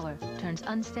 Baby Power turns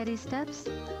unsteady steps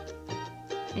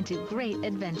into great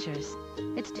adventures.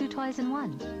 It's 2 toys in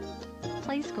 1.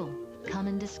 Play School. Come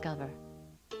and discover.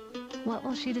 What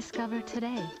will she discover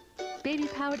today?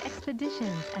 Baby-powered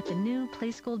expeditions at the new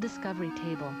Play School Discovery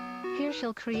Table. Here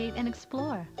she'll create and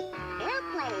explore.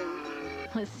 Airplane.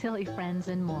 With silly friends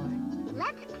and more.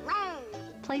 Let's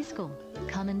play. Play School.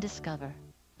 Come and discover.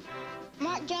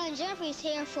 Mark John Jeffries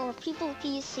here for People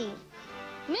PC.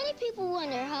 Many people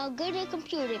wonder how good a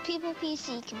computer People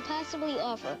PC can possibly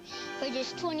offer for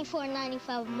just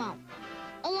 $24.95 a month,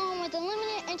 along with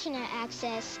unlimited internet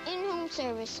access, in-home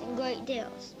service, and great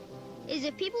deals. Is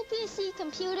a People PC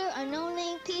computer a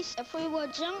no-name piece of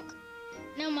free-world junk?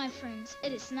 No, my friends,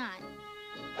 it is not.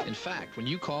 In fact, when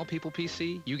you call People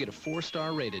PC, you get a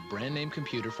 4-star rated brand name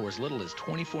computer for as little as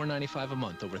 $24.95 a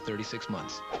month over 36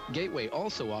 months. Gateway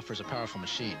also offers a powerful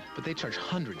machine, but they charge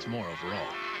hundreds more overall.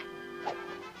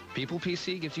 People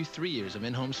PC gives you 3 years of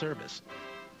in-home service.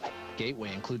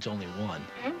 Gateway includes only 1.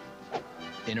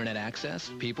 Internet access,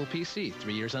 People PC,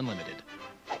 3 years unlimited.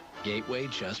 Gateway,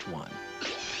 just 1.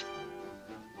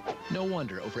 No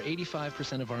wonder over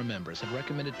 85% of our members have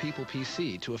recommended People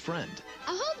PC to a friend.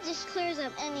 I hope this clears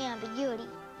up any ambiguity.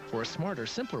 For a smarter,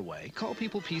 simpler way, call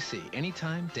People PC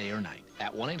anytime, day or night,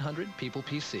 at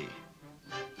 1-800-PEOPLE-PC.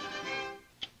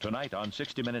 Tonight on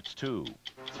 60 Minutes 2,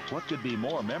 what could be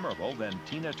more memorable than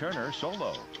Tina Turner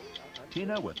solo?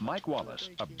 Tina with Mike Wallace,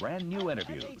 a brand new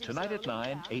interview, tonight at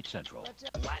 9, 8 Central.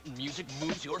 Latin music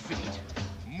moves your feet,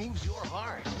 moves your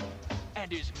heart,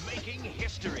 and is making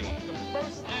history. The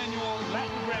first annual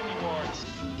Latin Grammy Awards.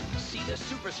 See the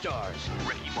superstars.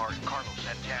 Ricky Martin, Carlos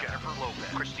Santana, Jennifer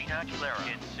Lopez, Christina Aguilera,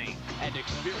 NSYNC. And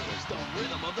experience the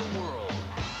rhythm of the world.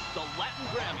 The Latin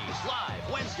Grammys,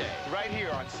 live Wednesday. Right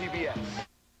here on CBS.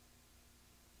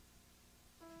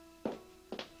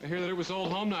 I hear that it was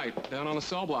old home night down on the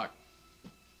cell block.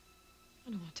 I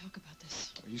don't want to talk about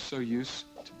this. Are you so used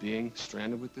to being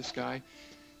stranded with this guy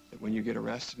that when you get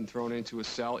arrested and thrown into a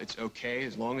cell, it's okay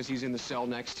as long as he's in the cell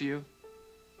next to you?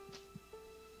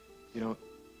 You know,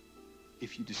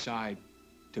 if you decide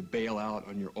to bail out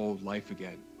on your old life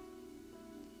again,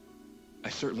 I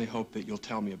certainly hope that you'll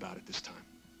tell me about it this time.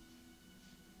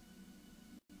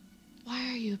 Why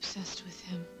are you obsessed with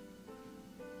him?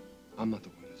 I'm not the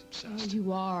one who's obsessed. Oh,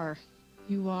 you are.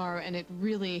 You are, and it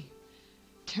really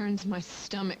turns my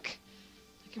stomach.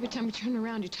 Like every time we turn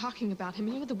around, you're talking about him. And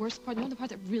you know what the worst part? You know the part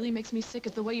that really makes me sick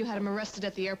is the way you had him arrested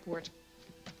at the airport.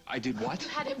 I did what? You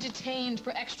had him detained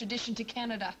for extradition to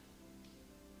Canada.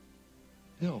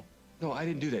 No, I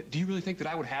didn't do that. Do you really think that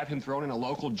I would have him thrown in a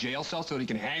local jail cell so that he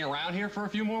can hang around here for a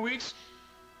few more weeks?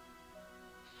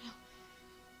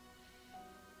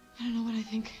 I don't know what I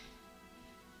think.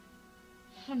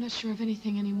 I'm not sure of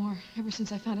anything anymore, ever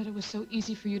since I found out it was so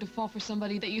easy for you to fall for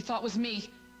somebody that you thought was me.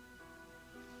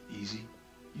 Easy?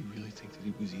 You really think that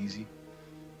it was easy?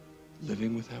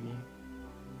 Living with that woman?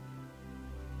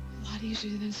 A lot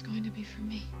easier than it's going to be for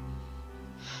me.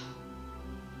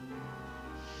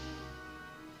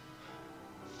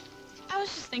 I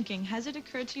was just thinking, has it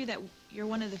occurred to you that you're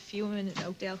one of the few women in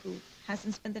Oakdale who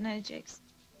hasn't spent the night at Jake's?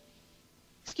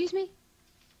 Excuse me?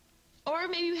 Or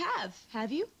maybe you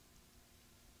have you?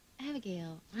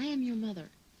 Abigail, I am your mother.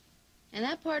 And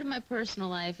that part of my personal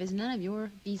life is none of your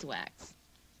beeswax.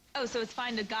 Oh, so it's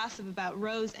fine to gossip about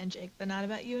Rose and Jake, but not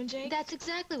about you and Jake? That's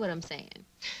exactly what I'm saying.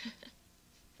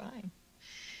 Fine.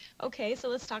 Okay, so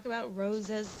let's talk about Rose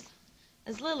as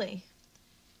Lily.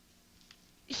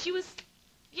 She was,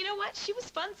 you know what? She was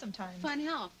fun sometimes. Fun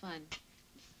how? Fun.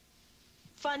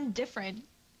 Fun different.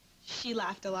 She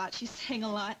laughed a lot. She sang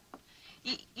a lot.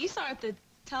 You saw her at the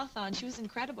telethon. She was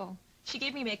incredible. She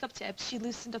gave me makeup tips. She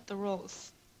loosened up the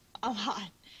rolls a lot.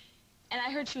 And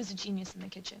I heard she was a genius in the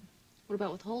kitchen. What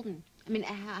about with Holden? I mean,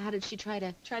 how did she try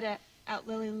to out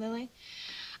Lily?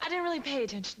 I didn't really pay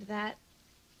attention to that.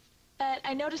 But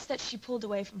I noticed that she pulled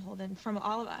away from Holden, from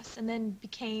all of us, and then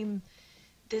became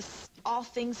this all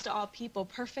things to all people,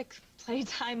 perfect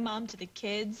playtime mom to the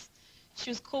kids. She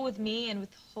was cool with me and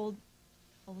with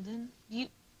Holden. You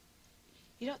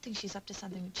don't think she's up to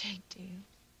something with Jake, do you?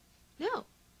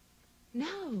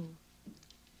 No.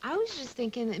 I was just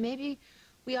thinking that maybe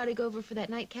we ought to go over for that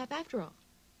nightcap after all.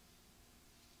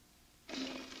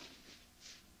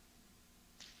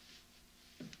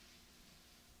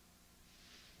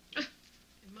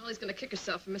 Molly's gonna kick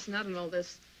herself for missing out on all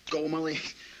this. Go, Molly.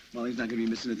 Molly's not gonna be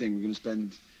missing a thing. We're gonna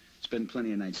spend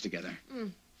plenty of nights together.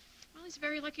 Molly's a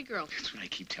very lucky girl. That's what I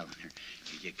keep telling her.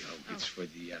 Here you go. It's for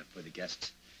the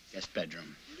guest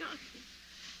bedroom. No.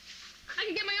 I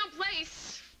can get my own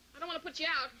place. I don't want to put you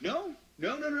out. No.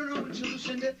 Until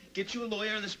Lucinda gets you a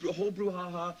lawyer and this whole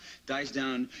brouhaha dies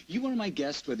down. You are my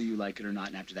guest whether you like it or not,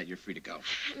 and after that you're free to go.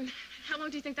 And how long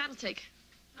do you think that'll take?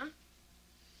 Huh?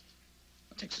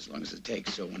 It takes as long as it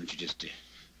takes, so why don't you just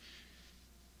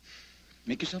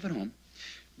make yourself at home.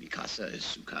 Mi casa is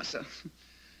su casa.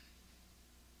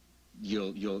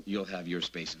 You'll have your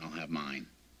space and I'll have mine.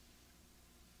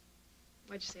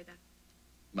 Why'd you say that?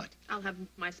 What? I'll have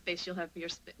my space, you'll have your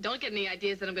space. Don't get any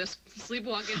ideas that I'm going to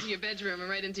sleepwalk into your bedroom and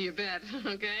right into your bed,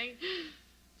 okay?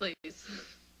 Please.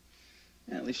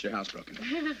 Yeah, at least your house broken.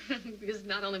 Because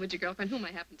not only would your girlfriend, whom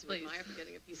I happen to admire for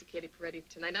getting a piece of Katie Peretti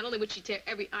tonight, not only would she tear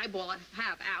every eyeball I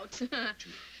have out,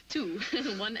 two,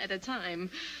 one at a time,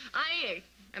 I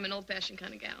am an old-fashioned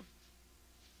kind of gal.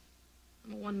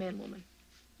 I'm a one-man woman.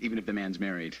 Even if the man's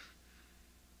married.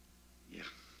 Yeah.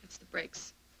 That's the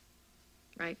breaks,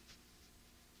 right?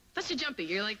 That's your jumpy.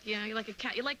 You're like a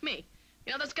cat. You're like me.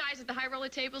 You know those guys at the high roller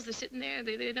tables? They're sitting there.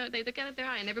 They got their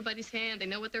eye in everybody's hand. They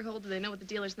know what they're holding. They know what the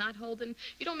dealer's not holding.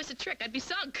 You don't miss a trick. I'd be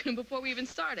sunk before we even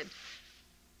started.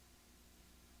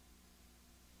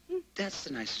 That's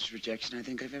the nicest rejection I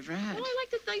think I've ever had. Well, I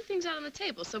like to lay things out on the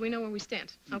table so we know where we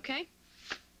stand. Okay?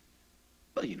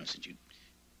 Well, you know, since you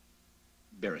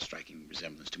bear a striking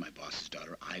resemblance to my boss's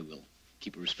daughter, I will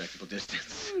keep a respectable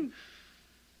distance.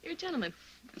 You're a gentleman.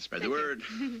 Spread the word.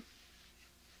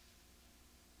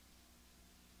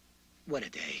 What a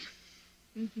day.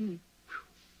 Mm-hmm.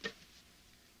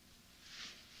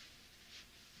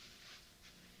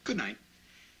 Good night.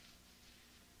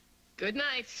 Good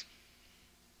night.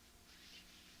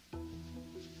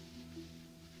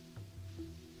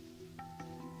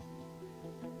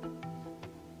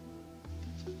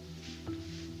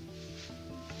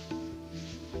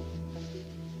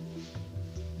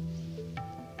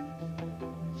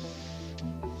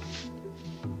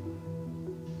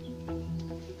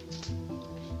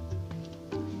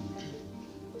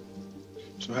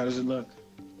 So how does it look?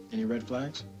 Any red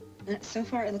flags? So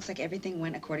far, it looks like everything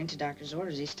went according to doctor's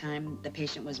orders. Each time the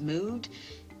patient was moved,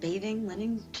 bathing,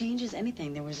 linen changes,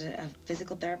 anything. There was a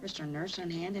physical therapist or nurse on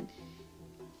hand, and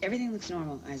everything looks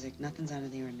normal, Isaac. Nothing's out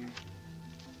of the ordinary.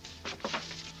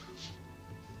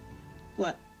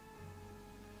 What?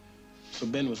 So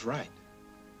Ben was right.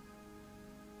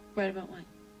 Right about what?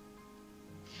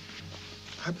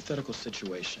 Hypothetical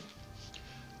situation.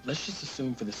 Let's just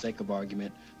assume for the sake of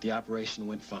argument, the operation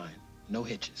went fine. No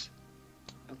hitches.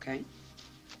 Okay.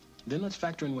 Then let's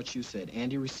factor in what you said.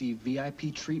 Andy received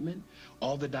VIP treatment.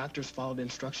 All the doctors followed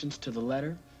instructions to the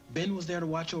letter. Ben was there to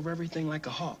watch over everything like a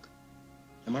hawk.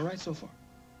 Am I right so far?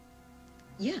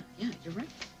 Yeah, you're right.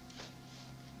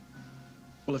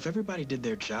 Well, if everybody did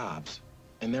their jobs,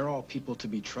 and they're all people to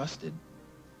be trusted,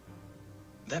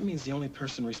 that means the only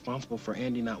person responsible for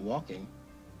Andy not walking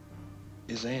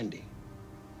is Andy.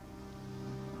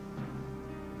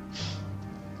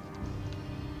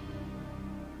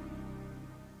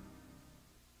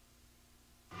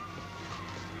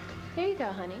 Here you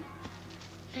go, honey.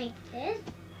 Like this?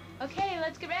 Okay,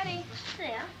 let's get ready.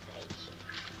 Yeah.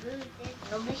 Move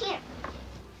this over here.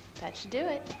 That should do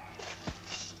it.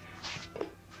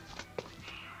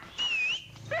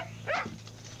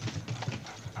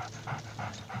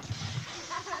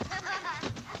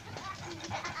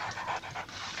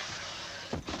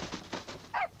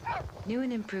 New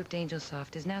and improved Angel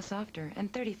Soft is now softer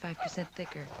and 35%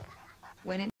 thicker.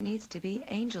 When it needs to be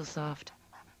Angel Soft.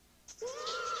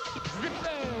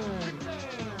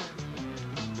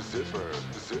 This Zipper,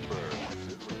 zipper,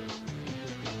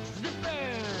 zipper.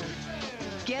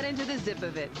 Get into the zip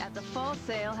of it at the fall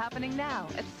sale happening now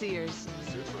at Sears,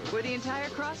 where the entire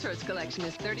Crossroads collection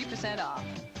is 30% off.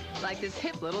 Like this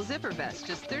hip little zipper vest,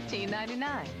 just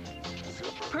 $13.99.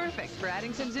 Perfect for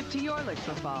adding some zip to your look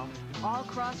for fall. All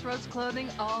Crossroads clothing,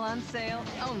 all on sale,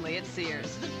 only at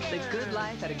Sears. The good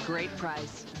life at a great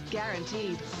price.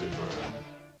 Guaranteed.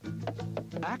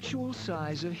 Actual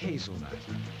size of hazelnut.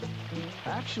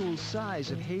 Actual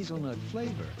size of hazelnut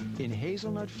flavor in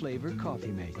Hazelnut Flavor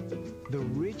Coffee Mate. The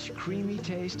rich, creamy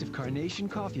taste of Carnation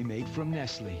Coffee Mate from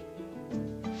Nestle.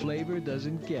 Flavor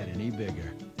doesn't get any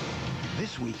bigger.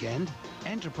 This weekend,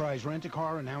 Enterprise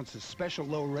Rent-A-Car announces special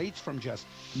low rates from just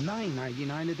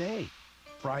 $9.99 a day.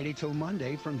 Friday till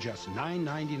Monday from just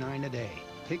 $9.99 a day.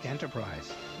 Pick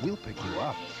Enterprise. We'll pick you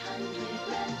up.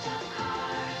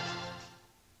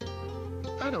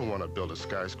 I don't want to build a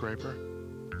skyscraper.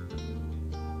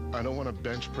 I don't want to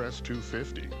bench press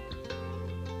 250.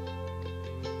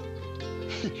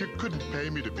 You couldn't pay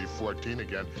me to be 14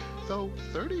 again, though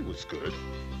 30 was good.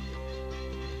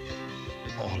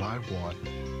 All I want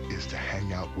is to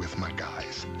hang out with my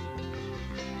guys.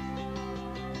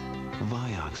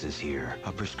 Vioxx is here,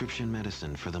 a prescription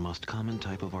medicine for the most common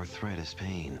type of arthritis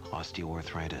pain,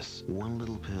 osteoarthritis. One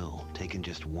little pill, taken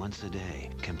just once a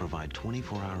day, can provide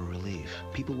 24-hour relief.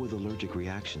 People with allergic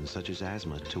reactions such as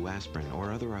asthma to aspirin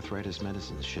or other arthritis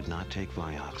medicines should not take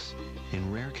Vioxx.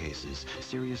 In rare cases,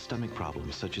 serious stomach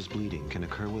problems such as bleeding can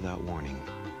occur without warning.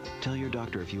 Tell your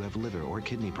doctor if you have liver or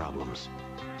kidney problems.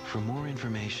 For more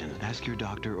information, ask your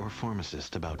doctor or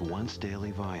pharmacist about once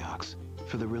daily Vioxx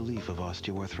for the relief of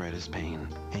osteoarthritis pain,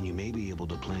 and you may be able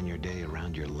to plan your day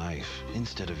around your life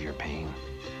instead of your pain.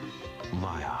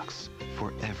 Vioxx,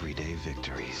 for everyday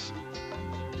victories.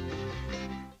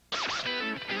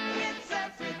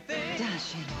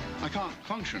 Dashing. I can't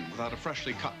function without a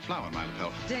freshly cut flower in my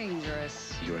lapel.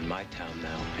 Dangerous. You're in my town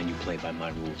now, and you play by my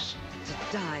rules.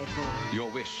 To die for. Your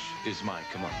wish is my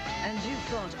command. And you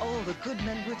thought all the good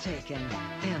men were taken.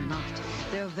 They're not.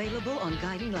 They're available on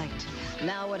Guiding Light.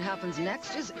 Now what happens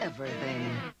next is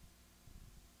everything.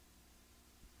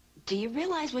 Do you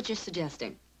realize what you're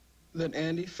suggesting? That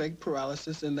Andy faked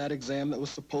paralysis in that exam that was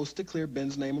supposed to clear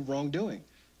Ben's name of wrongdoing.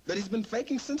 That he's been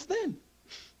faking since then.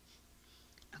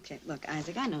 Okay, look,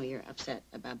 Isaac, I know you're upset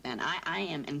about Ben. I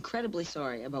am incredibly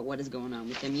sorry about what is going on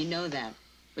with him. You know that.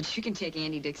 But you can take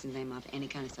Andy Dixon's name off any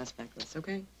kind of suspect list,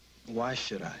 okay? Why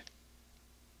should I?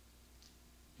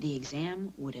 The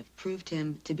exam would have proved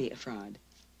him to be a fraud.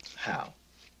 How?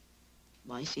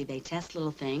 Well, you see, they test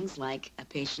little things like a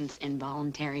patient's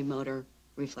involuntary motor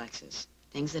reflexes.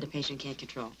 Things that a patient can't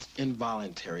control.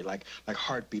 Involuntary, like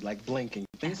heartbeat, like blinking,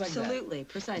 things like that. Absolutely,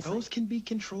 precisely. Those can be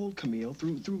controlled, Camille,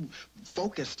 through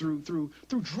focus, through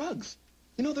drugs.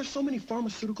 You know, there's so many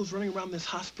pharmaceuticals running around this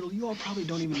hospital, you all probably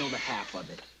don't even know the half of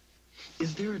it.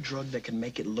 Is there a drug that can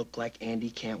make it look like Andy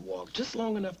can't walk just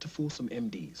long enough to fool some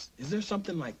MDs? Is there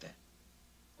something like that?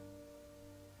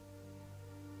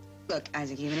 Look,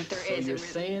 Isaac, even if there is... So you're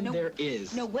saying there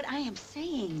is? No, what I am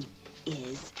saying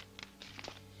is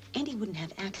Andy wouldn't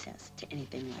have access to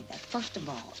anything like that. First of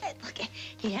all, look,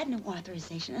 he had no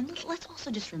authorization. And let's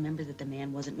also just remember that the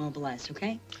man wasn't mobilized,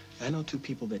 okay? I know two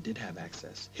people that did have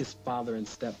access. His father and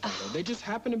stepfather. They just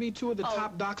happen to be two of the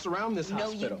top docs around this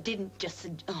hospital. No, you didn't just...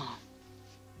 Oh.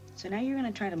 So now you're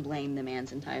going to try to blame the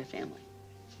man's entire family.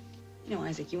 You know,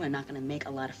 Isaac, you are not going to make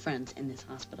a lot of friends in this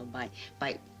hospital by...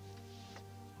 You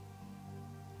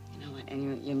know what?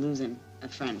 And you're losing a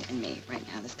friend in me right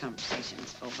now. This conversation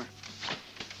is over.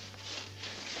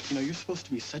 You know, you're supposed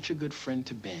to be such a good friend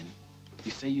to Ben.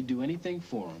 You say you'd do anything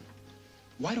for him.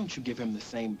 Why don't you give him the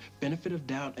same benefit of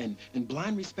doubt and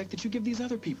blind respect that you give these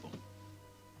other people?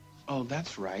 Oh,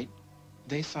 that's right.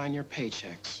 They sign your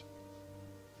paychecks.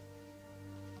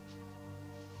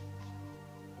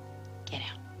 Get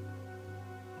out.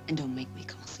 And don't make me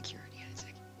call security,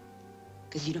 Isaac.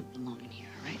 Because you don't belong in here,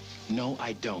 all right? No,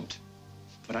 I don't.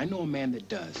 But I know a man that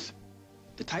does.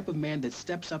 The type of man that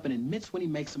steps up and admits when he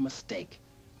makes a mistake.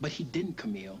 But he didn't,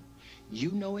 Camille.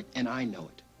 You know it, and I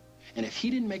know it. And if he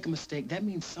didn't make a mistake, that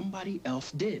means somebody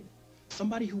else did.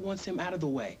 Somebody who wants him out of the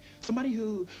way. Somebody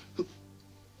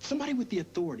somebody with the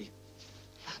authority.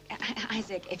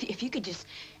 Isaac, if you could just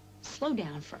slow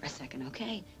down for a second,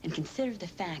 okay? And consider the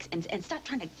facts and stop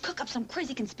trying to cook up some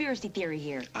crazy conspiracy theory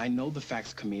here. I know the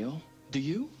facts, Camille. Do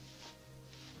you?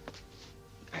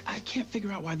 I can't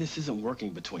figure out why this isn't working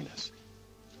between us.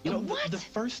 You know, the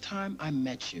first time I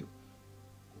met you,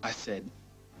 I said,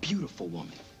 beautiful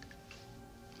woman.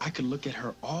 I could look at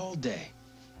her all day.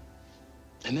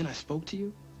 And then I spoke to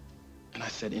you, and I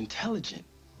said, intelligent.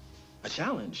 A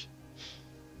challenge?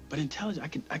 But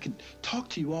intelligent, I could talk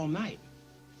to you all night.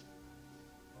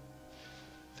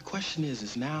 The question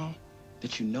is now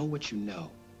that you know what you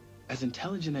know, as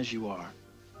intelligent as you are,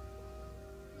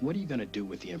 what are you gonna do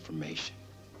with the information?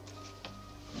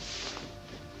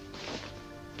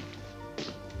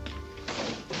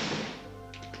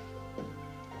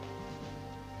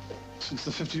 Since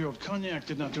the 50-year-old cognac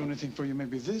did not do anything for you,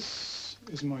 maybe this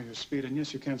is more your speed. And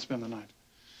yes, you can spend the night.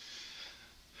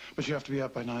 But you have to be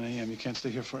out by 9 a.m. You can't stay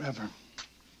here forever.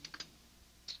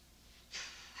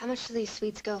 How much do these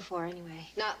suites go for, anyway?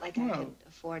 Not like I could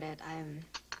afford it. I'm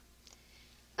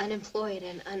unemployed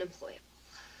and unemployable.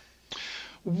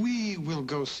 We will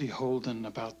go see Holden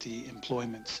about the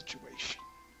employment situation.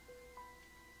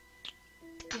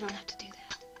 You don't have to do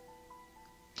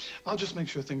that. I'll just make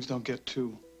sure things don't get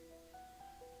too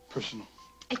personal.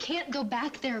 I can't go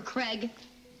back there, Craig.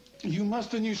 You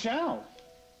must and you shall.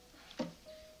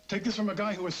 Take this from a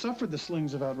guy who has suffered the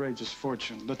slings of outrageous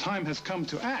fortune. The time has come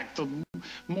to act. The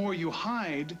more you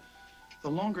hide, the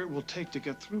longer it will take to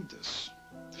get through this.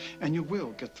 And you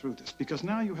will get through this, because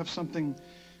now you have something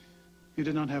you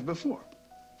did not have before.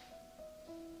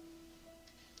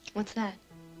 What's that?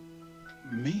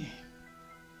 Me.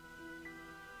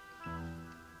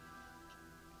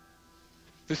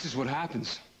 This is what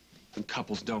happens when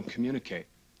couples don't communicate.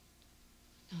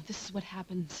 No, this is what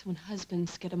happens when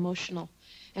husbands get emotional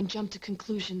and jump to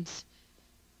conclusions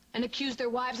and accuse their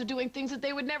wives of doing things that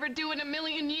they would never do in a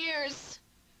million years.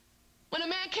 When a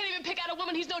man can't even pick out a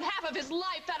woman he's known half of his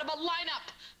life out of a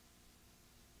lineup.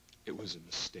 It was a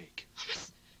mistake.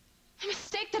 A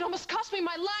mistake that almost cost me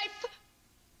my life.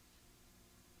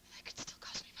 That could still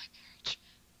cost me my marriage.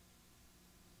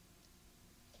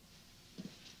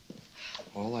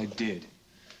 All I did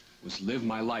was live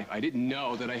my life. I didn't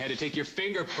know that I had to take your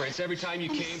fingerprints every time you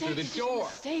came through the door.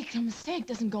 A mistake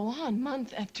doesn't go on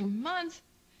month after month.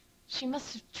 She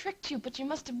must have tricked you, but you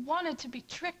must have wanted to be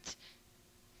tricked.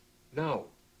 No.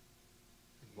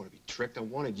 I didn't want to be tricked. I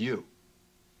wanted you.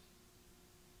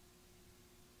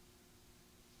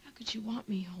 How could you want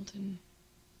me, Holden?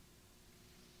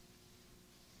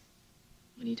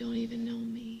 When you don't even know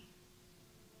me.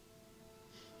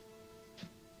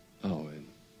 Oh, and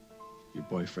your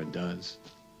boyfriend does.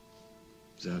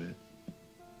 Is that it?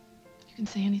 You can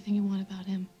say anything you want about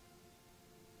him.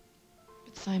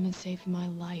 But Simon saved my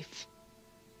life.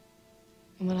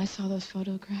 And when I saw those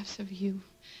photographs of you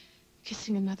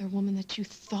kissing another woman that you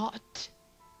thought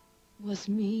was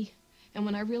me, and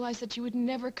when I realized that you would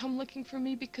never come looking for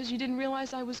me because you didn't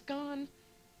realize I was gone,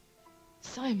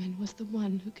 Simon was the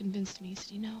one who convinced me. He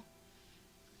said, you know,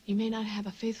 you may not have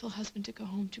a faithful husband to go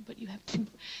home to, but you have 2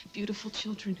 beautiful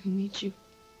children who need you.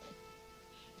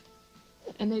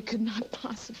 And they could not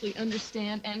possibly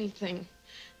understand anything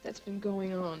that's been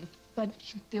going on. But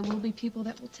there will be people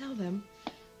that will tell them.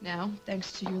 Now,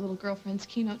 thanks to your little girlfriend's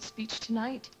keynote speech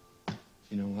tonight.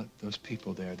 You know what? Those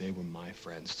people there, they were my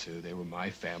friends, too. They were my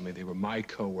family. They were my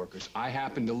co-workers. I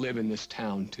happen to live in this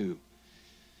town, too.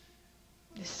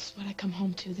 This is what I come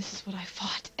home to. This is what I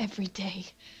fought every day.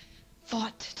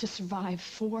 Fought to survive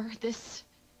for this.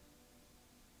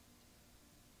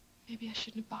 Maybe I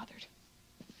shouldn't have bothered.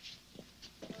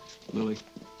 Lily.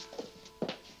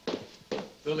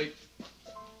 Lily.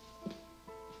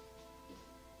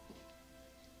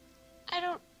 I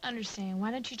don't understand.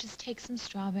 Why don't you just take some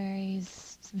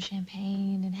strawberries, some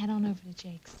champagne, and head on over to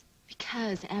Jake's?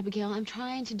 Because, Abigail, I'm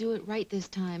trying to do it right this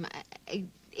time.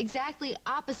 Exactly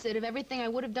opposite of everything I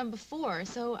would have done before.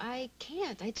 So I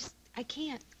can't. I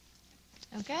can't.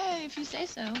 Okay, if you say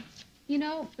so. You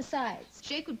know, besides,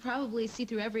 Jake would probably see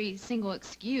through every single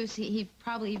excuse. He'd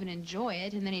probably even enjoy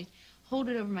it, and then he'd hold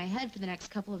it over my head for the next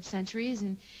couple of centuries,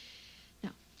 and... No.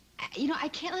 You know, I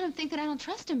can't let him think that I don't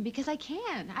trust him, because I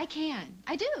can. I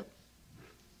do.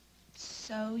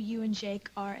 So you and Jake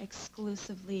are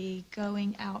exclusively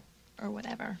going out or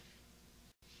whatever?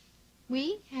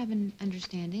 We have an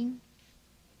understanding,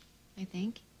 I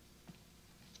think.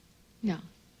 No,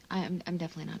 I'm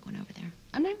definitely not going over there.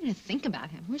 I'm not even going to think about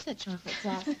him. Where's that chocolate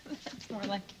sauce? It's more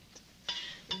like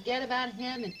it. Forget about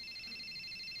him and...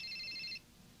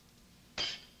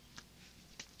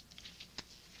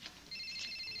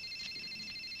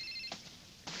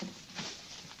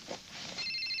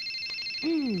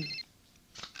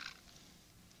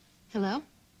 Hello?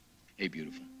 Hey,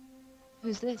 beautiful.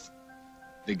 Who's this?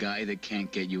 The guy that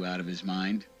can't get you out of his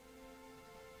mind?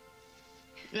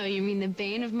 Oh, you mean the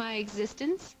bane of my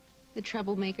existence? The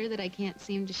troublemaker that I can't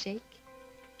seem to shake?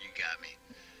 You got me.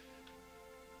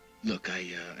 Look,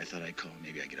 I thought I'd call.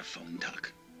 Maybe I get a phone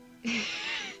talk.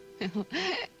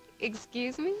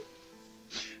 Excuse me?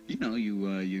 You know,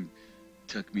 you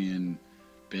tuck me in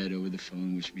bed over the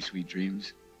phone, wish me sweet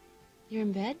dreams. You're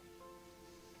in bed?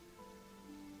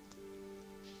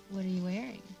 What are you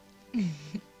wearing?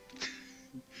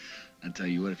 I'll tell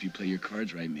you what, if you play your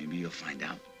cards right, maybe you'll find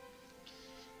out.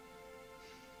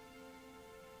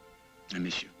 I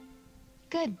miss you.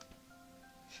 Good.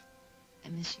 I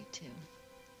miss you, too.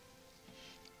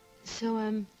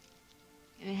 So,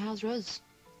 how's Rose?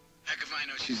 Heck if I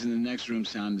know. She's in the next room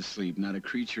sound asleep. Not a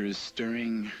creature is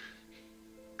stirring,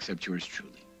 except yours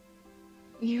truly.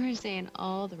 You were saying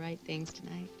all the right things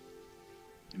tonight.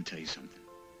 Let me tell you something.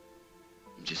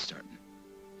 I'm just starting.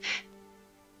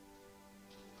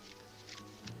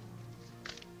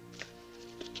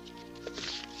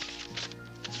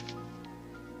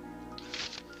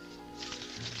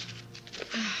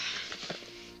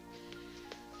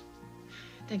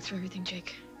 Thanks for everything,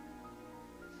 Jake.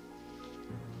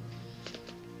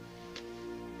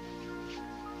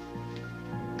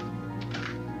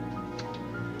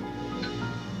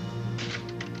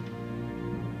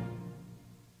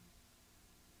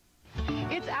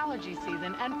 It's allergy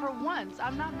season, and for once,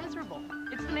 I'm not miserable.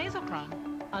 It's the Nasal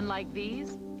Crom. Unlike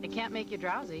these, it can't make you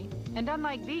drowsy. And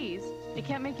unlike these, it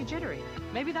can't make you jittery.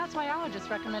 Maybe that's why allergists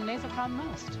recommend Nasal Crom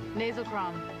most. Nasal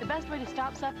Crom, the best way to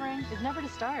stop suffering is never to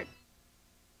start.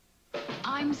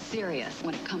 I'm serious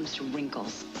when it comes to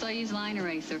wrinkles. So I use Line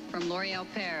Eraser from L'Oreal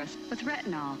Paris with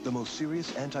retinol. The most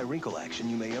serious anti-wrinkle action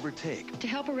you may ever take. To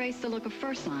help erase the look of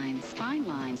first lines, fine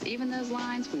lines, even those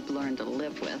lines we've learned to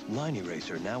live with. Line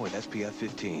Eraser, now with SPF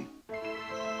 15.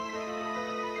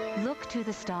 Look to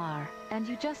the star, and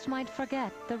you just might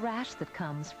forget the rash that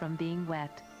comes from being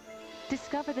wet.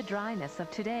 Discover the dryness of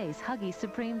today's Huggy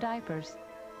Supreme diapers.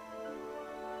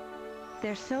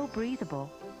 They're so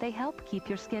breathable, they help keep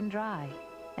your skin dry,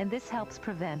 and this helps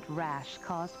prevent rash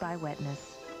caused by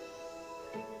wetness.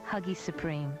 Huggy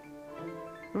Supreme.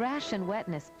 Rash and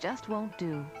wetness just won't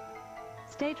do.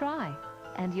 Stay dry,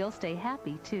 and you'll stay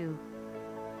happy, too.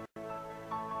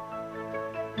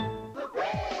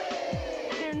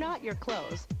 They're not your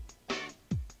clothes.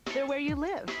 They're where you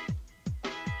live.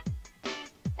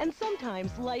 And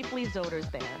sometimes life leaves odors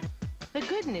there. The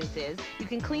good news is you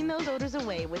can clean those odors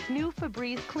away with new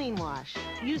Febreze Clean Wash.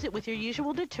 Use it with your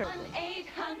usual detergent.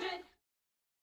 1-800